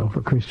call yourself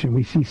a Christian.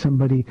 We see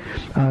somebody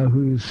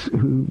who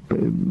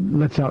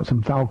lets out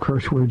some foul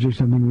curse words or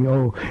something,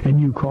 and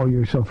you call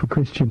yourself a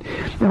Christian.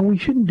 Now, we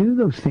shouldn't do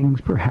those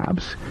things,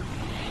 perhaps,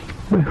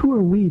 but who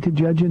are we to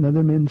judge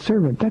another man's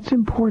servant? That's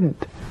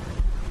important.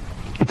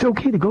 It's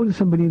okay to go to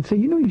somebody and say,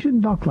 you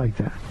shouldn't talk like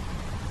that.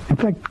 In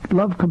fact,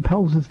 love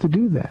compels us to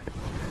do that.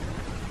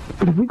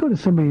 But if we go to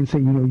somebody and say,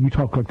 you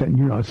talk like that and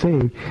you're not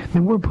saved,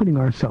 then we're putting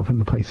ourselves in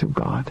the place of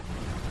God.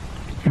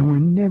 And we're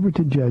never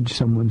to judge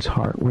someone's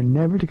heart. We're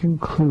never to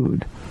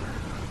conclude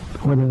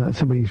whether or not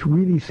somebody's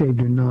really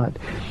saved or not.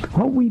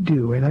 What we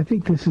do, and I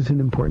think this is an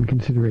important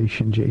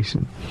consideration,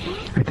 Jason,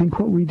 I think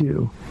what we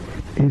do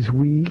is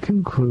we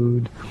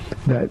conclude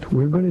that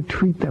we're going to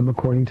treat them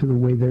according to the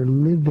way they're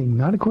living,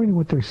 not according to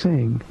what they're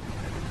saying.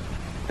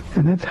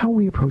 And that's how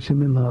we approach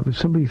them in love. If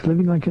somebody's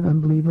living like an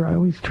unbeliever, I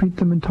always treat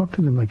them and talk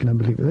to them like an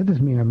unbeliever. That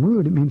doesn't mean I'm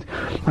rude. It means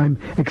I'm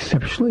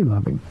exceptionally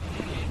loving.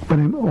 But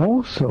I'm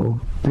also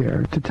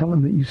there to tell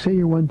them that you say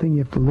you're one thing, you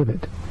have to live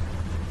it.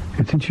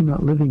 And since you're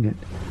not living it,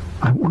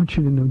 I want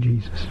you to know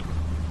Jesus.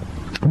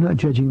 I'm not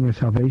judging their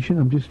salvation.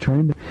 I'm just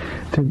trying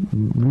to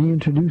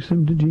reintroduce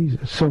them to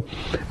Jesus. So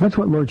that's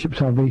what Lordship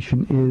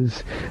Salvation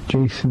is,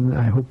 Jason.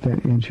 I hope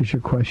that answers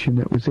your question.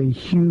 That was a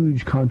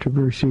huge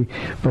controversy,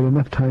 but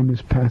enough time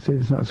has passed.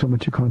 It's not so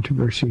much a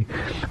controversy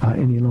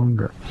any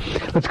longer.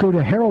 Let's go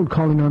to Harold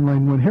calling on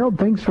line 1. Harold,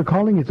 thanks for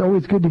calling. It's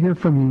always good to hear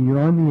from you.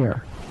 You're on the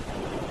air.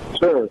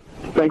 Sure.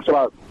 Thanks a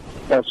lot,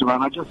 Pastor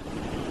Ron. I just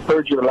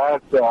heard your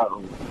last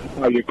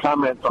your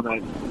comments on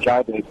that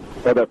guy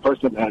that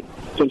person that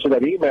sent you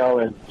that email,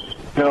 and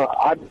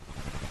I've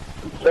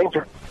been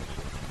for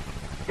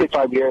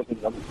 55 years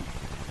and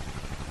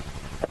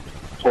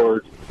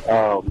for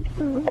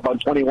about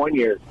 21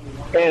 years,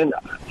 and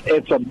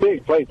it's a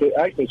big place.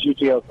 Actually, it's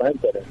UTL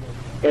Science Center,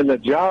 and the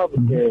job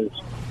is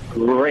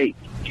great.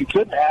 You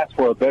couldn't ask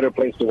for a better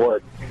place to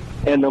work,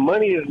 and the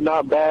money is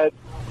not bad.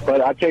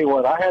 But I tell you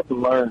what, I had to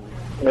learn,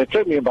 and it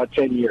took me about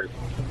 10 years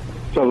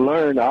to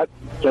learn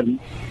to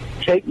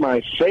take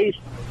my faith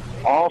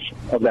off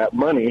of that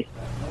money,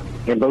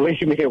 and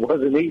believe me, it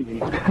wasn't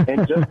easy,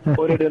 and just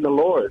put it in the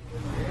Lord.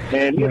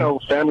 And,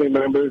 family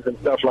members and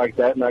stuff like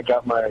that, and I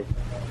got my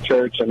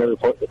church and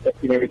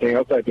everything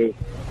else I do.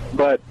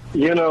 But,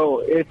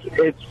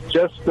 it's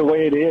just the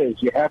way it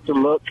is. You have to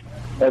look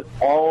at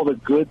all the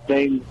good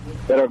things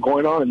that are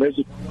going on, and there's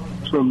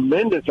a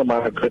tremendous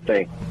amount of good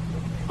things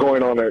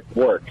going on at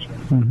work.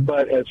 Mm-hmm.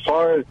 But as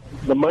far as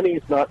the money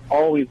is not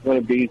always going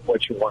to be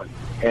what you want.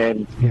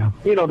 And,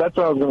 that's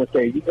what I was going to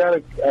say. You got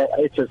to,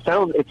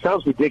 it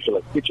sounds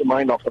ridiculous. Get your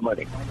mind off the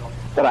money.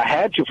 But I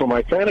had to for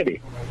my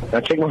sanity. I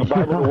take my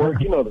Bible to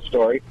work. You know the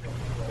story.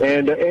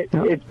 And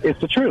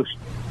it's the truth.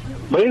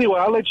 But anyway,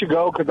 I'll let you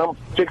go because I'm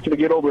fixing to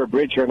get over a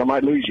bridge here and I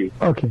might lose you.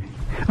 Okay,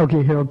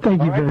 Harold,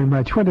 thank you very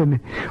much. What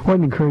an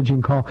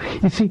encouraging call.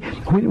 You see,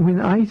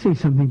 when I say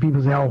something,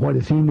 people say, oh, what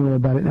does he know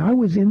about it? Now, I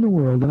was in the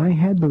world and I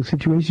had those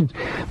situations.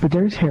 But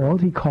there's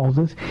Harold, he calls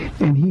us,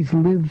 and he's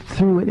lived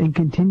through it and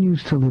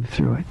continues to live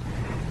through it.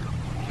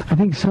 I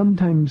think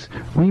sometimes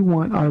we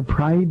want our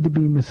pride to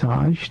be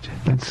massaged.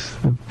 That's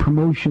the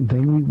promotion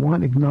thing. We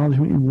want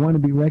acknowledgement. We want to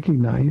be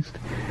recognized.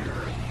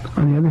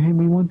 On the other hand,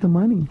 we want the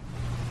money.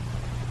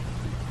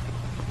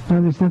 Now,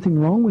 there's nothing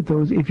wrong with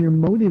those if your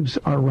motives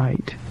are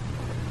right.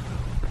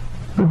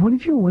 But what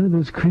if you're one of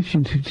those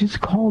Christians who's just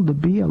called to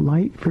be a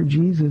light for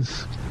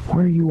Jesus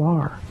where you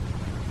are?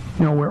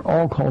 Now, we're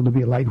all called to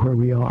be a light where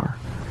we are.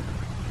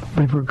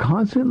 But if we're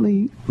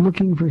constantly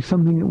looking for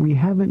something that we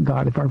haven't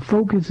got, if our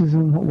focus is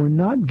on what we're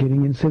not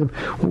getting instead of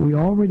what we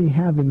already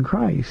have in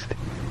Christ,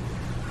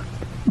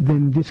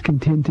 then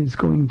discontent is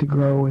going to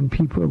grow and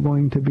people are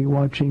going to be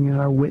watching and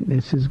our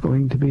witness is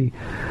going to be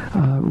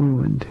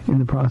ruined in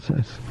the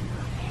process.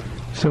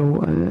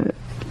 So,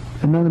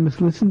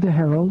 Anonymous, listen to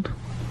Harold.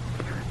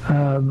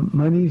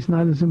 Money's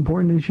not as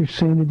important as your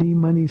sanity.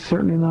 Money's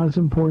certainly not as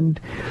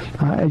important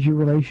as your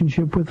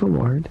relationship with the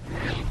Lord.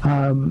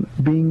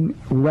 Being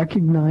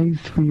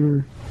recognized for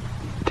your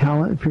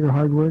talent, for your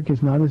hard work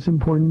is not as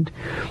important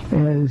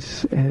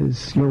as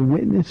your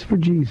witness for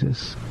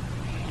Jesus.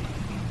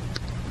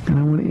 And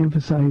I want to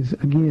emphasize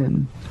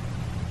again,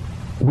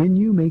 when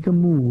you make a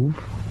move,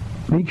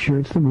 make sure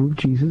it's the move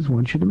Jesus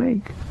wants you to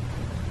make.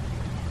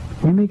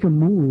 We make a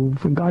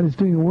move, and God is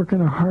doing a work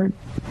in our heart,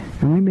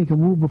 and we make a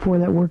move before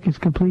that work is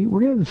complete,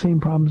 we're going to have the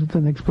same problems at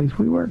the next place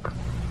we work.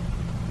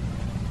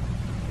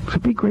 So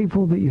be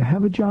grateful that you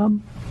have a job.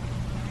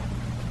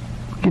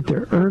 Get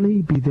there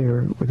early. Be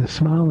there with a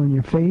smile on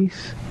your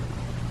face.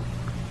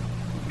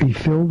 Be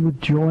filled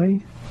with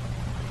joy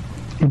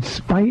in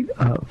spite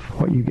of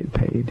what you get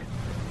paid,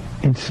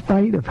 in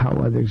spite of how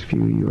others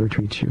view you or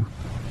treat you.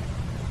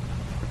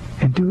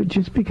 And do it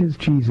just because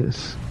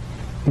Jesus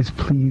is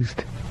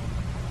pleased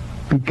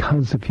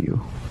because of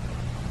you.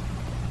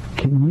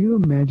 Can you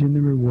imagine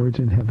the rewards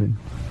in heaven?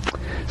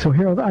 So,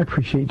 Harold, I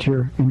appreciate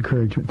your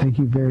encouragement. Thank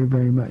you very,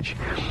 very much.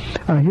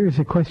 Here's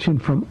a question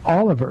from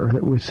Oliver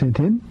that was sent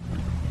in.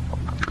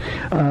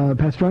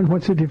 Pastor Ron,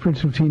 what's the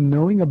difference between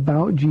knowing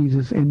about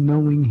Jesus and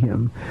knowing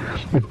him?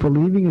 If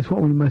believing is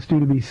what we must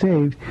do to be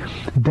saved,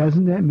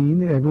 doesn't that mean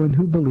that everyone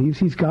who believes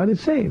he's God is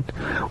saved?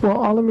 Well,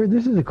 Oliver,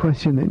 this is a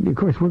question that, of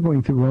course, we're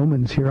going through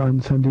Romans here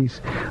on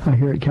Sundays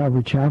here at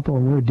Calvary Chapel,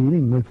 and we're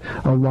dealing with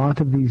a lot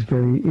of these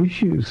very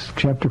issues.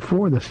 Chapter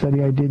 4, the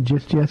study I did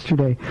just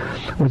yesterday,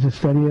 was a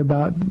study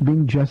about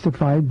being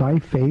justified by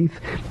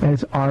faith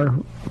as our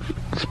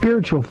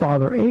spiritual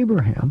father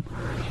Abraham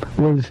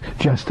was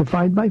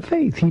justified by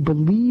faith. He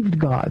believed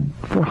God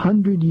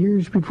 400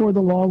 years before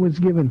the law was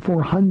given,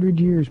 400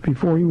 years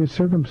before he was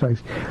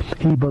circumcised.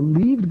 He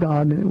believed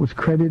God, and it was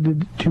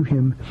credited to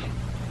him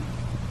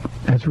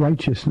as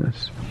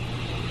righteousness.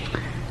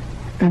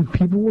 And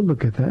people will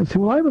look at that and say,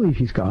 well, I believe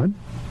he's God.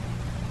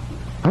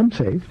 I'm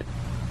saved.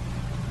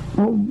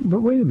 Well,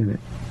 but wait a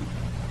minute.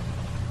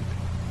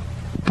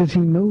 Does he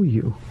know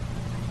you?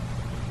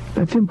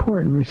 That's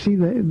important. We see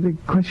the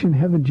question in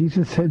heaven,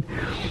 Jesus said,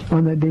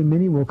 on that day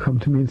many will come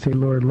to me and say,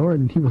 Lord, Lord,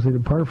 and he will say,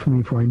 depart from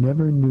me, for I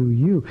never knew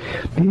you.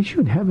 The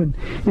issue in heaven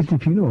isn't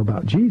if you know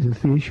about Jesus.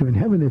 The issue in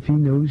heaven is if he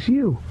knows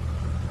you.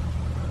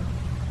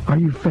 Are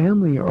you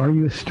family or are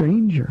you a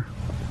stranger?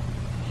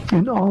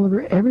 And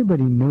Oliver,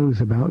 everybody knows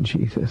about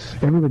Jesus.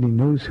 Everybody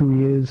knows who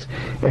he is.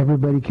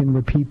 Everybody can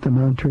repeat the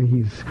mantra,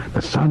 he's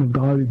the Son of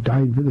God who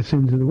died for the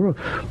sins of the world.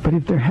 But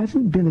if there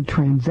hasn't been a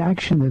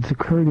transaction that's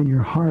occurred in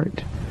your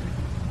heart,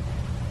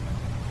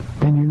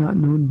 then you're not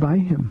known by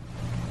him.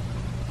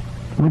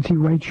 Once he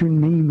writes your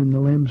name in the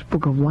Lamb's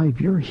Book of Life,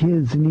 you're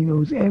his, and he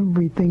knows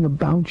everything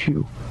about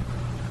you.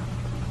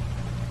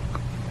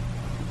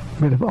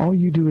 But if all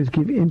you do is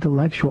give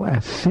intellectual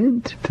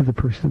assent to the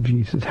person of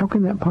Jesus, how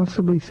can that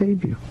possibly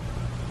save you?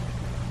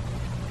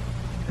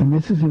 And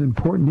this is an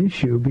important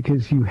issue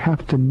because you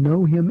have to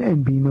know him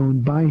and be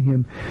known by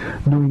him,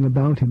 knowing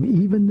about him.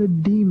 Even the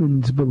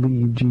demons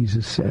believed,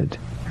 Jesus said.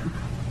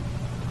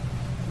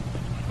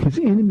 His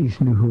enemies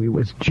knew who he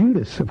was.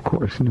 Judas, of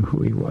course, knew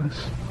who he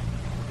was.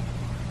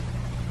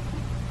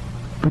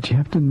 But you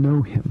have to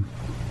know him.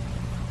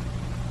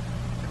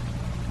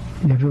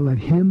 You have to let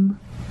him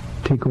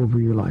take over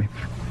your life.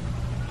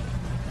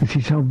 You see,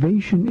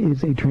 salvation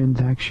is a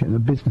transaction, a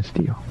business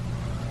deal.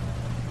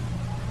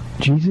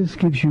 Jesus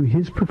gives you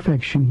his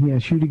perfection. He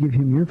asks you to give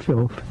him your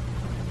filth.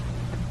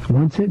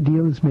 Once that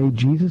deal is made,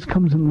 Jesus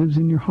comes and lives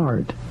in your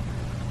heart.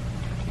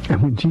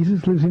 And when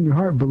Jesus lives in your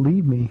heart,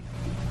 believe me,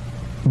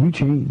 you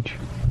change.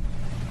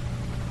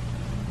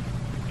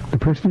 The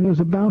person who knows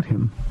about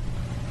him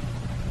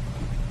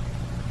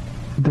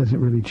doesn't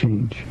really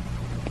change.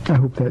 I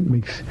hope that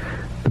makes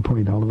the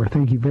point, Oliver.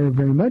 Thank you very,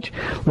 very much.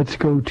 Let's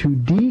go to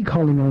Dee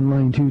calling on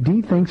line 2.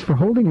 Dee, thanks for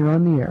holding. You're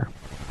on the air.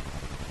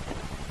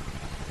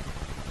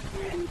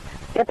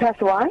 Yeah,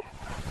 Pastor Ron?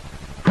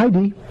 Hi,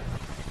 Dee.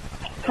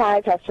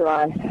 Hi, Pastor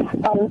Ron.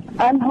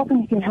 I'm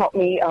hoping you can help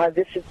me.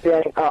 This has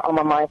been on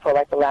my mind for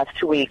like the last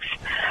 2 weeks.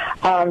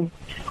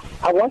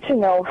 I want to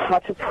know how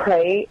to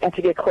pray and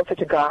to get closer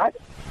to God.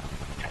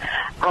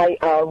 I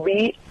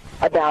read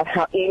about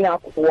how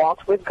Enoch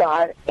walked with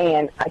God,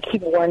 and I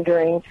keep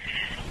wondering,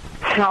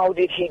 how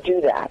did he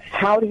do that?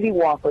 How did he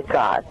walk with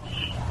God?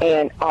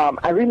 And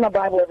I read my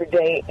Bible every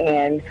day,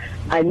 and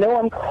I know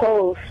I'm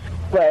close,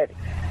 but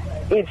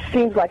it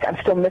seems like I'm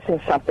still missing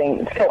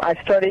something. So I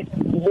started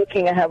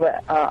looking. I have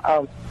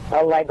a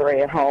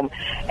library at home,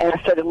 and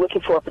I started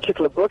looking for a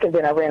particular book, and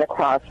then I ran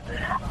across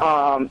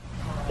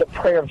the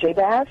Prayer of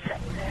Jabez,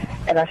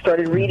 and I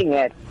started reading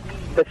it.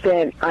 But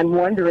then I'm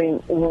wondering,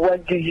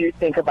 what do you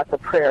think about the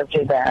Prayer of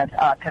Jabez?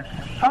 Because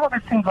some of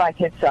it seems like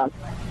it's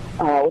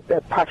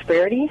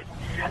prosperity,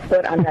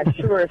 but I'm not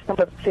sure. Some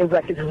of it seems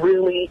like it's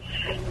really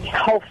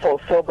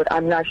helpful, but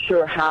I'm not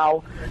sure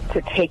how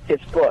to take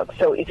this book.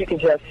 So if you can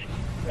just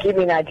give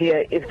me an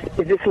idea, is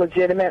this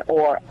legitimate,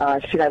 or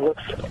should I look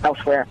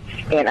elsewhere?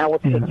 And I will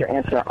take your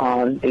answer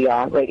on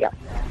the radio.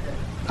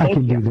 I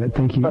can do that.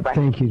 Thank you. Bye-bye.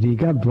 Thank you, Dee.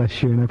 God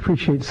bless you. And I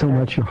appreciate so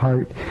much your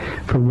heart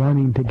for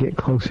wanting to get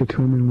closer to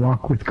him and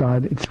walk with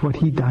God. It's what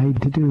he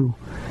died to do.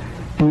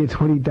 Dee, it's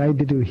what he died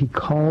to do. He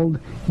called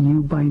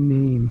you by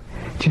name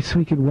just so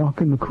he could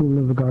walk in the cool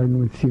of the garden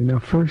with you. Now,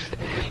 first,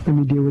 let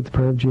me deal with the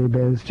Prayer of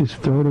Jabez. Just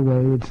throw it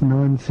away. It's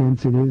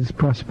nonsense. It is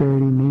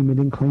prosperity. Name it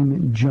and claim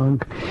it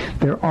junk.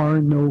 There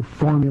are no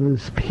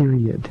formulas,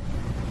 period.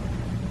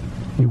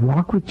 You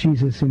walk with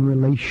Jesus in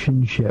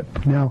relationship.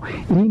 Now,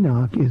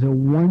 Enoch is a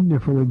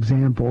wonderful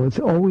example. It's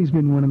always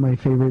been one of my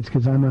favorites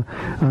because I'm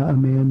a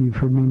man, you've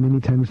heard me many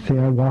times say,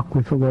 I walk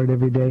with the Lord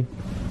every day.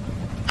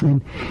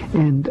 And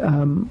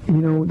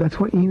that's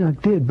what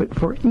Enoch did. But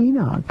for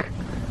Enoch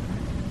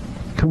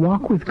to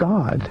walk with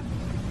God,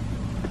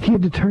 he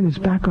had to turn his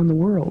back on the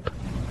world.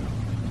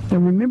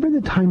 And remember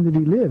the time that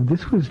he lived.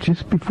 This was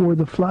just before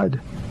the flood.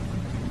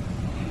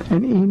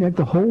 And Enoch,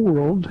 the whole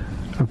world,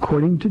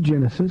 according to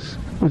Genesis,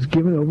 was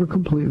given over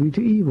completely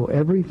to evil.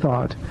 Every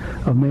thought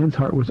of man's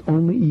heart was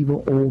only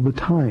evil all the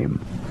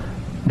time.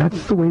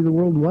 That's the way the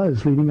world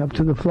was leading up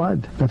to the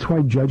flood. That's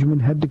why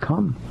judgment had to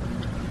come.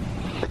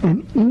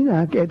 And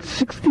Enoch, at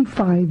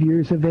 65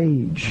 years of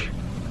age,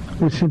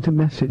 was sent a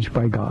message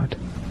by God.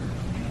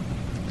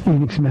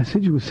 Enoch's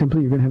message was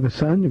simply, you're going to have a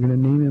son, you're going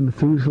to name him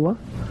Methuselah.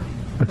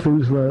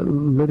 Methuselah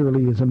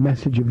literally is a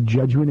message of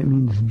judgment. It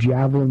means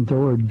javelin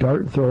thrower,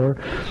 dart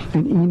thrower.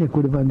 And Enoch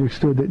would have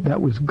understood that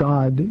that was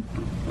God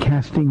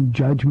casting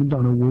judgment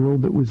on a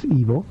world that was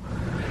evil.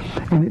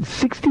 And at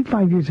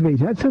 65 years of age,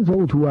 that sounds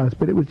old to us,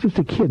 but it was just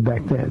a kid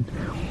back then.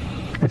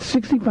 At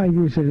 65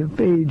 years of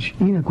age,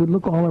 Enoch would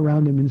look all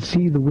around him and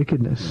see the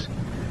wickedness.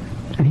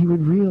 And he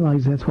would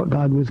realize that's what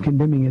God was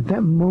condemning. At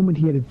that moment,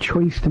 he had a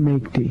choice to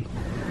make, Dee.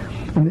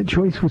 And the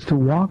choice was to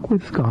walk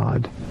with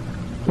God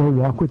or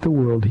walk with the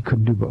world. He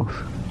couldn't do both.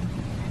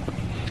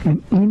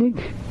 And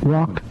Enoch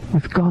walked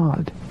with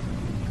God.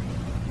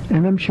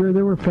 And I'm sure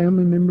there were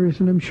family members,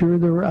 and I'm sure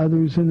there were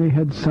others, and they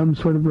had some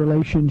sort of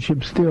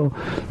relationship still.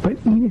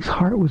 But Enoch's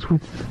heart was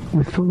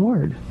with the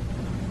Lord.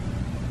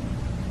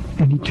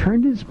 And he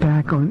turned his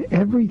back on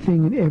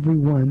everything and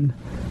everyone.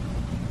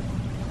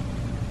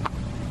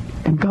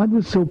 And God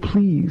was so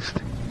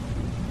pleased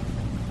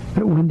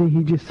that one day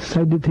he just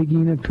decided to take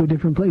Enoch to a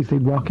different place.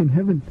 They'd walk in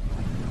heaven.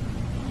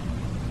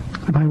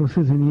 The Bible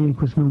says, and Enoch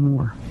was no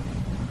more.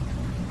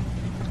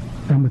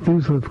 And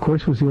Methuselah, of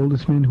course, was the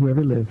oldest man who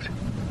ever lived,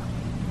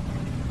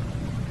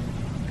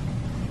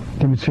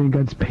 demonstrating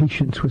God's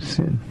patience with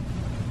sin.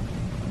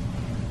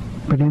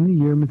 But in the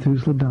year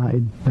Methuselah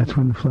died, that's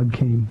when the flood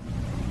came.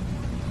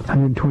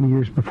 120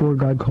 years before,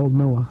 God called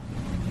Noah.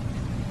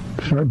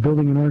 Start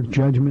building an ark.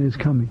 Judgment is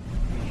coming.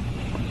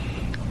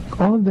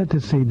 All of that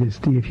to say this,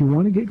 Dee, if you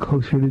want to get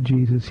closer to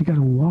Jesus, you got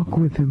to walk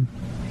with him.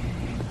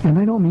 And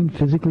I don't mean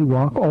physically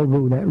walk,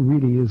 although that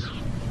really is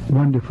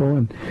wonderful,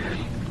 and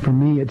for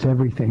me it's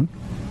everything.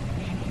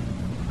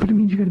 But it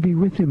means you got to be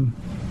with him.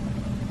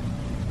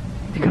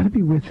 You got to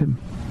be with him.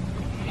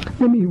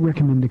 Let me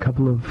recommend a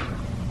couple of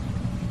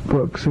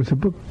books. There's a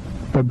book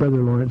by Brother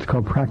Lawrence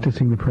called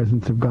Practicing the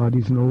Presence of God.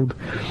 He's an old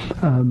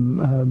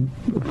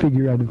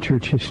figure out of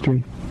church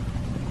history,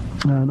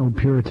 an old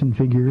Puritan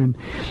figure,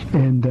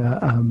 and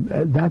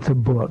that's a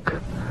book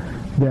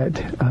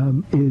that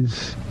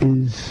is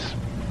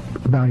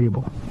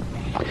valuable.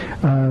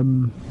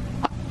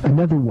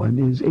 Another one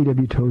is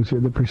A.W. Tozer,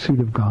 The Pursuit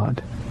of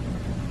God.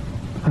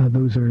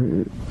 Those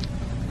are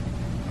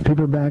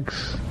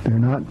paperbacks. They're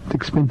not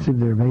expensive.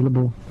 They're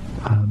available,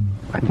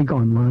 I think,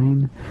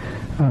 online.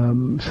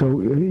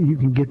 So you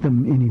can get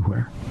them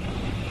anywhere.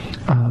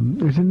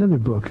 There's another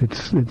book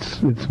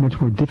that's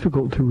much more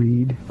difficult to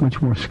read,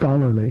 much more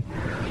scholarly,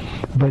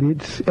 but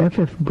it's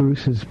F.F.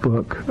 Bruce's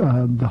book,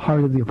 The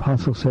Heart of the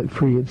Apostle Set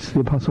Free. It's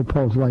the Apostle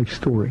Paul's life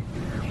story.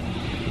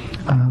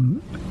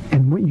 And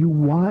what you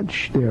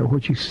watch there,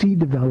 what you see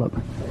develop,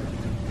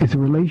 is a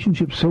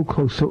relationship so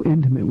close, so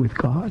intimate with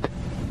God.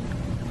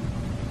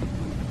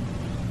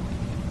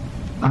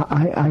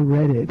 I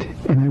read it,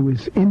 and I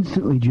was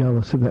instantly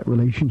jealous of that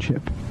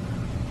relationship.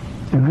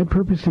 And I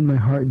purposed in my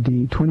heart,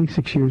 Dee,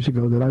 26 years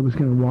ago, that I was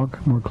going to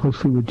walk more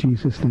closely with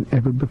Jesus than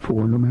ever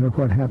before, no matter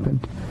what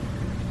happened.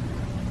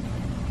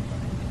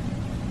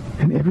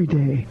 And every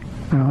day,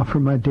 I offer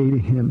my day to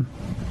him.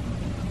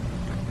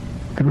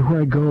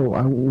 Everywhere I go,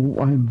 I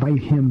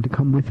invite him to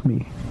come with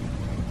me.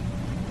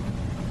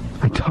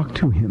 I talk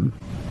to him.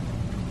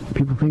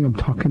 People think I'm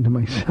talking to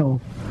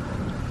myself.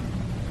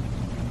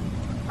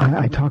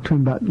 I talk to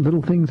him about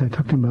little things. I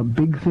talk to him about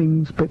big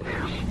things. But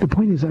the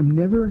point is, I'm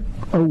never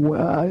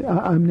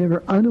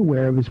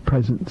unaware of his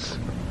presence.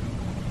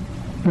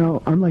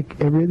 Now, I'm like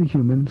every other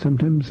human.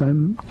 Sometimes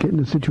I'm getting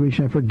in a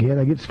situation I forget.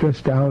 I get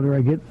stressed out, or I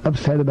get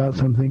upset about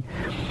something.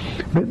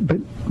 But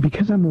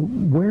because I'm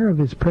aware of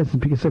his presence,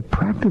 because I've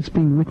practiced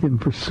being with him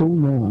for so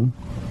long,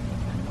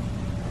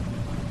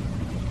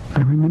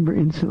 I remember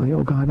instantly,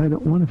 oh God, I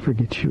don't want to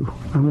forget you.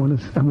 I want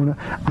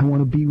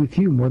to be with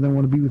you more than I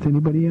want to be with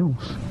anybody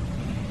else.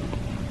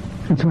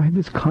 And so I had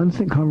this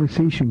constant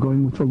conversation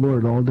going with the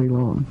Lord all day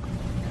long.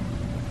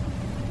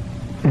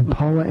 And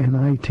Paula and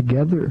I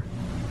together,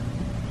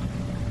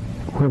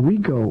 where we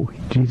go,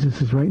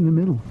 Jesus is right in the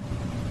middle.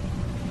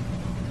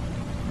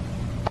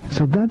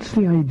 So that's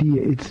the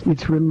idea.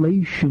 It's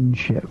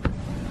relationship.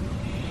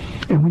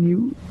 And when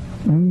you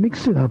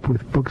mix it up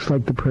with books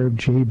like The Prayer of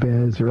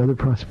Jabez or other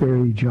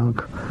prosperity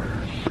junk,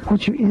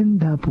 what you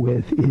end up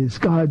with is,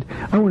 God,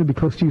 I want to be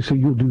close to you, so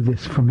you'll do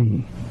this for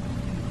me.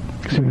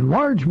 So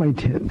enlarge my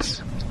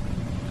tents.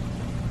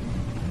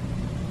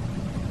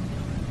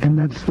 And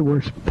that's the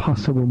worst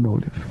possible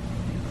motive.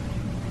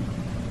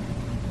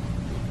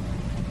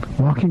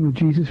 Walking with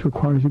Jesus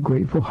requires a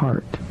grateful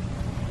heart.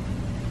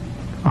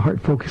 A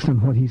heart focused on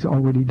what he's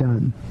already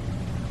done,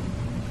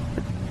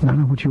 not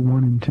on what you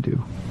want him to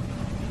do.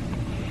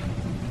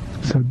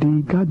 So,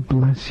 Dee, God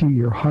bless you.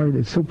 Your heart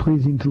is so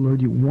pleasing to the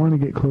Lord. You want to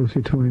get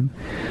closer to him.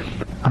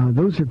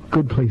 Those are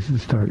good places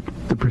to start.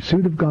 The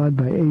Pursuit of God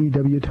by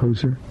A.W.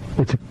 Tozer.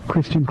 It's a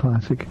Christian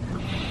classic.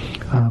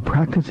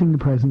 Practicing the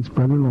Presence,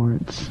 Brother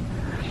Lawrence.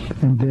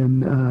 And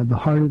then The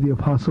Heart of the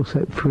Apostle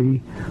Set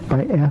Free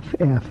by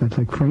F.F. That's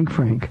like Frank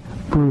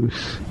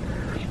Bruce.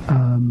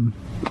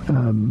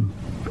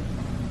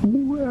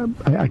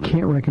 I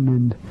can't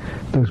recommend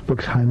those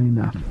books highly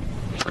enough.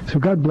 So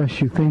God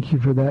bless you. Thank you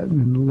for that,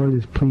 and the Lord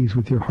is pleased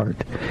with your heart.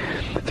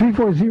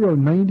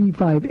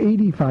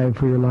 340-9585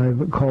 for your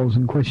live calls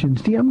and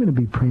questions. Dee, I'm going to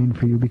be praying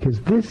for you, because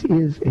this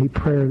is a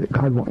prayer that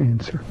God will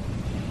answer.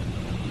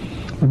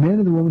 The man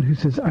or the woman who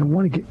says, I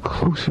want to get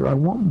closer, I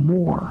want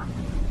more.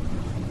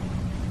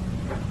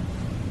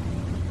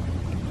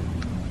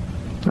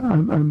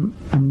 I'm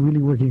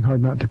really working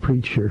hard not to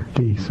preach here,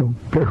 Dee, so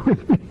bear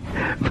with me.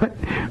 But,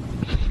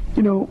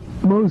 you know,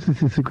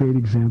 Moses is a great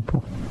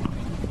example.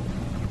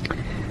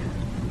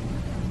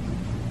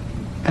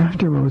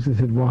 after Moses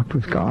had walked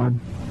with God,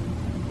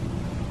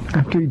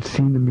 after he'd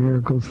seen the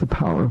miracles, the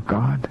power of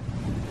God,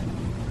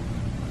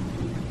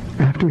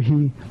 after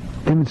he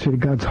demonstrated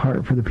God's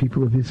heart for the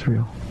people of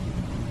Israel,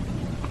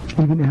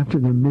 even after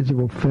their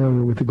miserable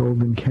failure with the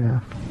golden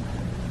calf,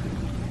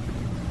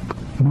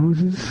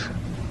 Moses,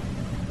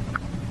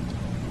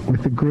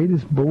 with the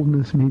greatest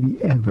boldness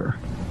maybe ever,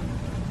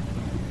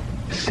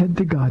 said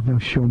to God, now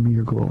show me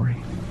your glory.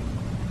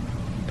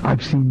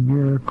 I've seen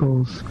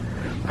miracles.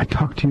 I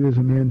talk to you as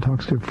a man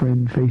talks to a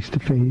friend face to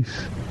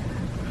face.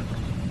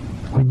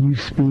 When you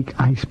speak,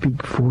 I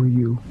speak for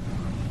you.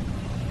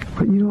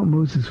 But you know what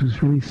Moses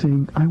was really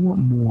saying? I want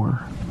more.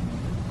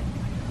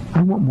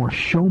 I want more.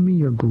 Show me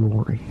your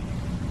glory.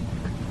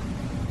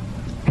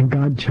 And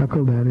God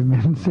chuckled at him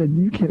and said,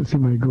 you can't see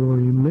my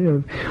glory and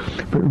live.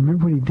 But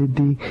remember what he did,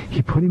 Dee?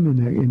 He put him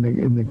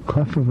in the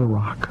cleft of a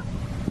rock.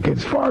 Get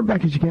as far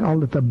back as you can. I'll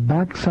let the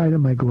backside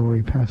of my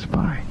glory pass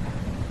by.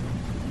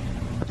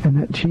 And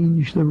that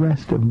changed the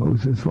rest of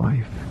Moses'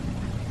 life.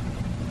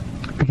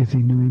 Because he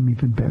knew him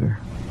even better.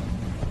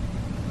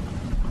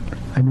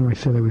 I know I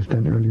said I was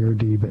done earlier,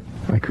 Dee, but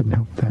I couldn't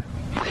help that.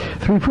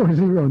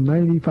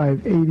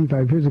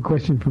 340-9585. Here's a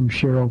question from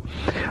Cheryl.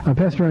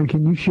 Pastor Ron,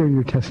 can you share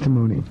your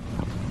testimony?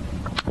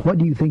 What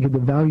do you think of the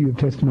value of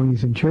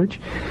testimonies in church?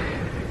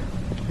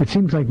 It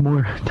seems like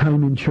more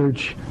time in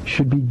church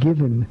should be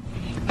given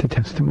to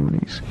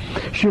testimonies.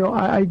 Cheryl,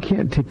 I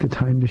can't take the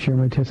time to share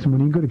my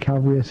testimony. You go to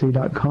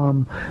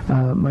calvarysa.com.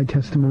 My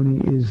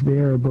testimony is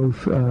there,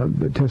 both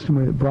the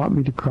testimony that brought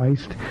me to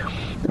Christ,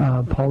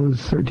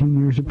 Paula's 13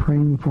 years of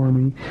praying for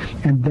me,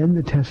 and then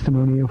the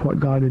testimony of what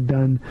God had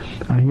done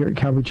here at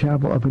Calvary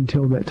Chapel up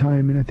until that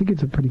time. And I think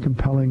it's a pretty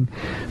compelling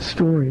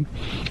story.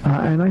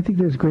 And I think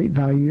there's great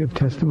value of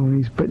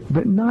testimonies,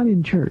 but not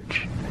in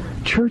church.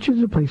 Church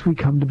is a place we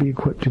come to be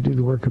equipped to do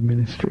the work of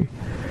ministry.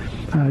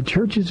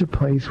 Church is a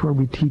place where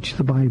we teach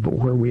the Bible,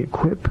 where we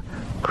equip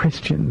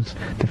Christians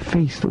to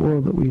face the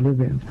world that we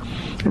live in.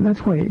 And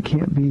that's why it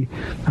can't be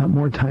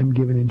more time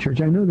given in church.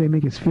 I know they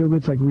make us feel good.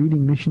 It's like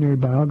reading missionary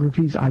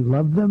biographies. I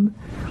love them.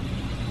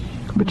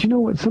 But you know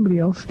what somebody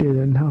else did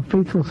and how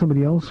faithful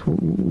somebody else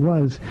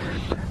was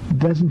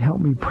doesn't help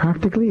me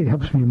practically. It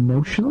helps me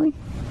emotionally,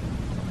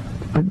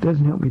 but it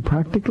doesn't help me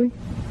practically.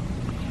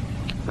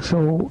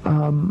 So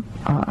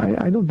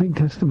I don't think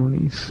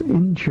testimonies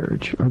in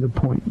church are the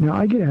point. Now,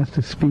 I get asked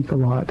to speak a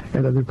lot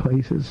at other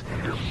places,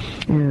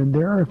 and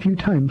there are a few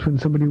times when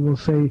somebody will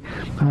say,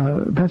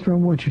 Pastor, I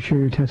want you to share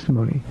your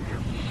testimony.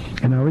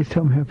 And I always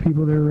tell them, have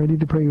people that are ready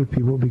to pray with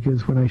people,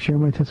 because when I share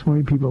my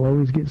testimony, people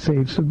always get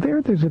saved. So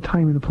there's a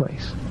time and a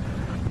place.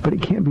 But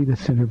it can't be the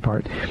center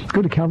part.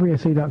 Go to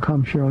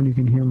calvarysa.com, Cheryl, and you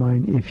can hear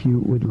mine if you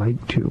would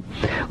like to.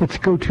 Let's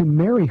go to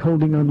Mary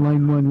holding on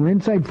line 1. We're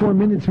inside 4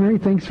 minutes. Mary,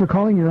 thanks for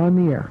calling. You're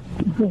on the air.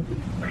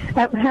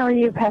 How are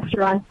you,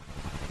 Pastor Ron?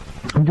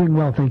 I'm doing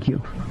well, thank you.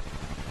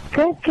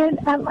 Good.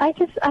 I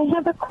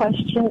have a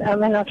question,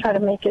 and I'll try to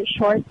make it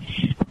short.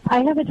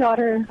 I have a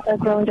daughter, a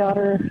grown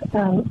daughter,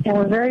 and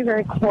we're very,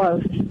 very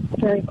close.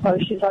 Very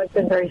close. She's always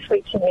been very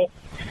sweet to me.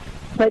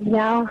 But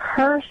now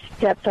her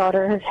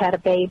stepdaughter has had a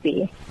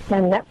baby,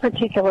 and that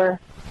particular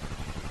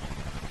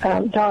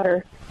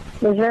daughter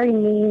was very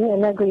mean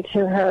and ugly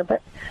to her.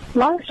 But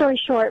long story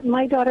short,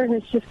 my daughter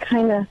has just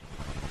kind of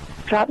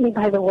dropped me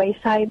by the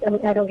wayside.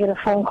 I don't get a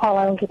phone call.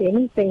 I don't get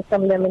anything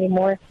from them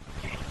anymore.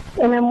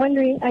 And I'm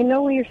wondering, I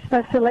know we are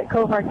supposed to let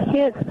go of our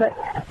kids, but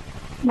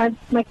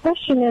my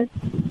question is,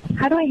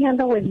 how do I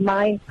handle with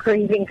my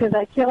grieving? Because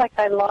I feel like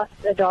I lost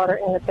a daughter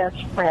and a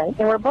best friend.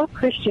 And we're both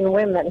Christian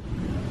women,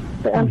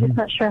 but I'm just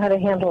not sure how to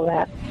handle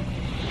that.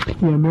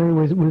 Yeah, Mary,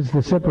 was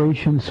the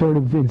separation sort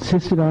of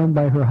insisted on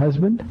by her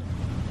husband?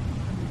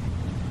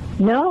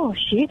 No,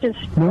 she just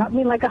dropped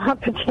me like a hot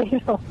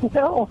potato.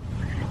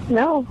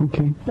 No.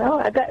 Okay.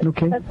 No, that's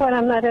what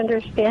I'm not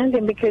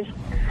understanding, because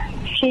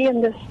she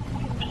and this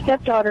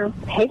stepdaughter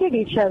hated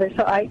each other,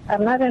 so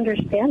I'm not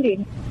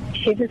understanding.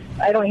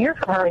 I don't hear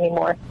from her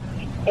anymore.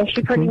 And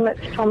she pretty much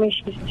told me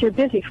she's too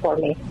busy for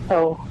me.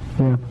 So.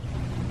 Yeah.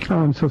 Oh,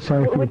 I'm so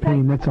sorry for the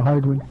pain. That's a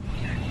hard one.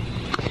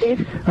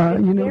 It's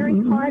very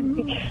hard.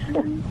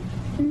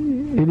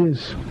 It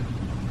is.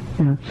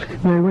 Yeah.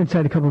 Mary, we're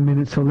inside a couple of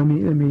minutes, so let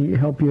me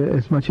help you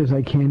as much as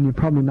I can. You're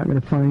probably not going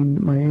to find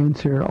my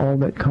answer all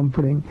that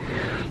comforting,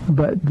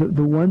 but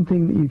the one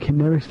thing that you can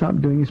never stop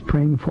doing is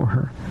praying for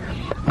her.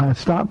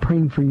 Stop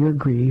praying for your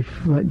grief.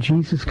 Let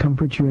Jesus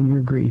comfort you in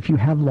your grief. You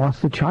have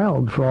lost a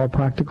child for all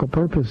practical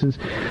purposes,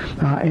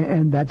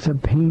 and that's a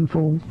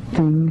painful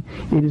thing.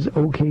 It is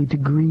okay to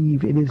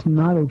grieve. It is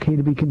not okay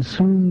to be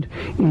consumed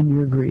in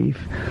your grief.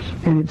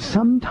 And it's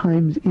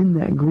sometimes in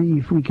that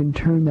grief we can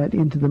turn that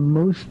into the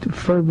most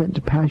fervent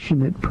fervent,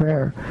 passionate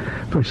prayer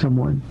for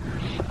someone.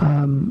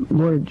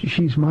 Lord,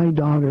 she's my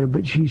daughter,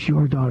 but she's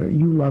your daughter.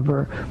 You love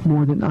her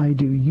more than I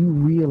do. You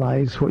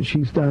realize what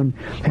she's done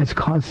has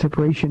caused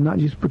separation, not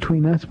just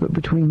between us, but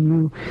between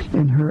you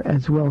and her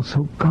as well.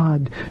 So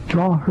God,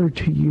 draw her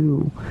to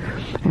you.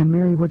 And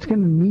Mary, what's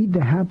going to need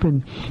to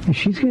happen is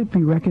she's going to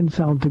be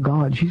reconciled to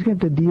God. She's going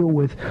to have to deal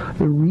with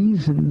the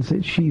reasons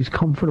that she's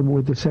comfortable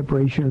with the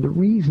separation, or the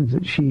reasons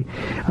that she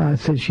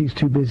says she's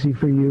too busy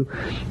for you.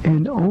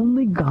 And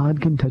only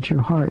God can touch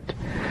her heart.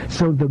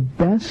 So the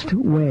best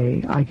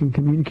way I can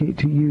communicate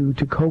to you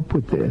to cope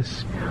with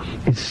this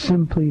is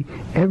simply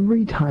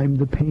every time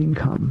the pain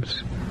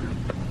comes,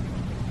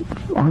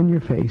 on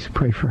your face,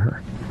 pray for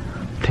her.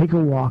 Take a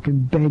walk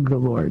and beg the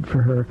Lord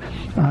for her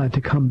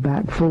to come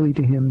back fully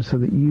to Him so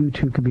that you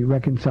too can be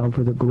reconciled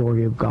for the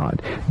glory of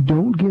God.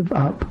 Don't give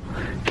up.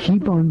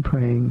 Keep on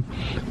praying.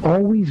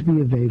 Always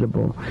be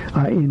available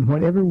in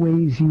whatever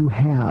ways you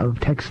have,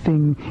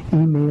 texting,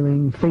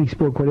 emailing,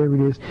 Facebook, whatever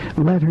it is.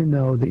 Let her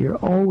know that you're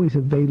always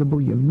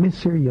available. You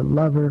miss her. You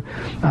love her.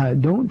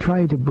 Don't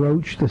try to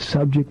broach the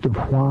subject of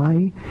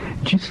why.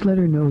 Just let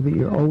her know that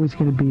you're always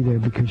going to be there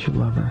because you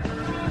love her.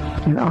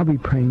 And I'll be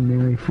praying,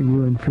 Mary, for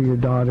you and for your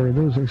daughter.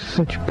 Those are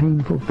such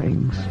painful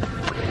things.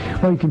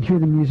 Well, you can hear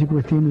the music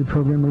with the end of the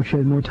program. We'll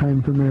shed more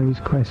time for Mary's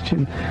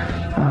question.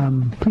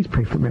 Please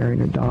pray for Mary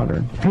and her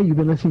daughter. Hey, you've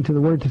been listening to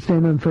The Word to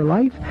Stand On for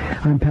Life.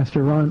 I'm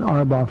Pastor Ron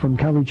Arbaugh from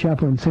Calvary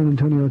Chapel in San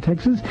Antonio,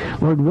 Texas.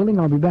 Lord willing,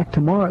 I'll be back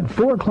tomorrow at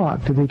 4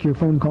 o'clock to take your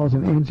phone calls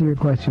and answer your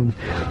questions.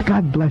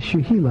 God bless you.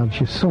 He loves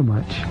you so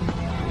much.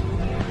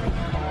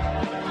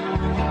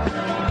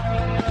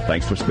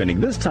 Thanks for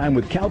spending this time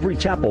with Calvary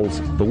Chapel's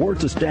The Word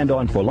to Stand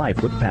On for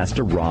Life with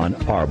Pastor Ron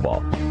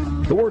Arbaugh.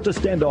 The Word to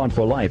Stand On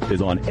for Life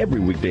is on every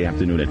weekday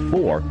afternoon at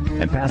 4,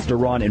 and Pastor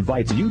Ron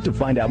invites you to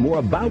find out more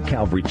about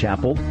Calvary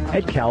Chapel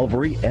at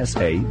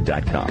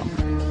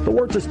calvarysa.com. The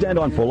Word to Stand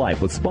On for Life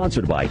was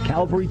sponsored by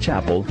Calvary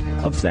Chapel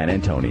of San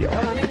Antonio.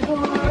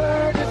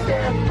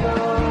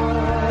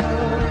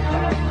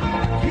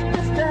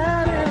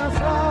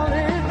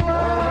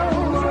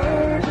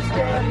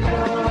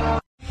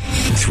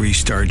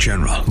 Three-star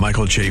General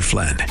Michael J.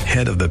 Flynn,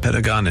 head of the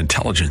Pentagon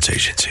Intelligence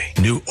Agency,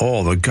 knew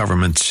all the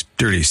government's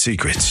dirty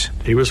secrets.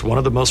 He was one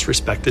of the most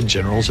respected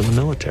generals in the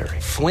military.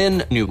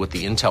 Flynn knew what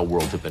the intel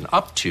world had been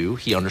up to.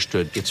 He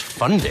understood its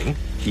funding.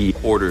 He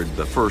ordered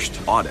the first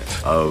audit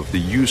of the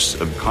use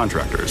of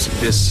contractors.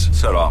 This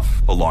set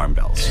off alarm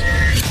bells.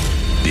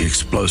 The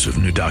explosive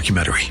new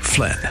documentary,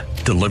 Flynn,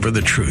 Deliver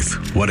the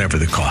Truth, Whatever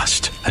the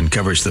Cost,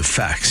 uncovers the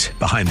facts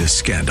behind this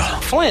scandal.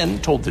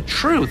 Flynn told the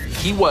truth.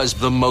 He was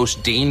the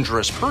most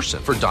dangerous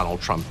person for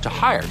Donald Trump to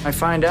hire. I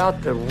find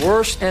out the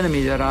worst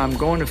enemy that I'm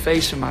going to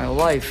face in my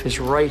life is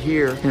right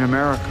here in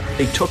America.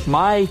 They took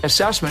my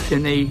assessment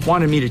and they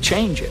wanted me to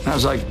change it. And I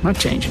was like, I'm not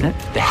changing it.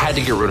 They had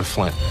to get rid of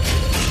Flynn.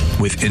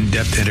 With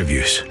in-depth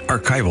interviews,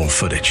 archival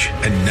footage,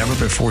 and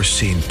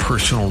never-before-seen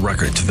personal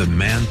records of the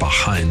man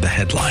behind the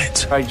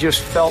headlines. I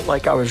just felt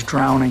like I was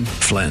drowning.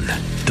 Flynn,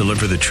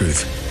 Deliver the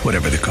Truth,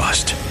 Whatever the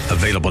Cost.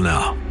 Available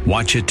now.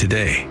 Watch it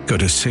today. Go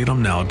to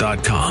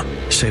salemnow.com.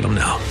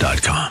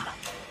 salemnow.com.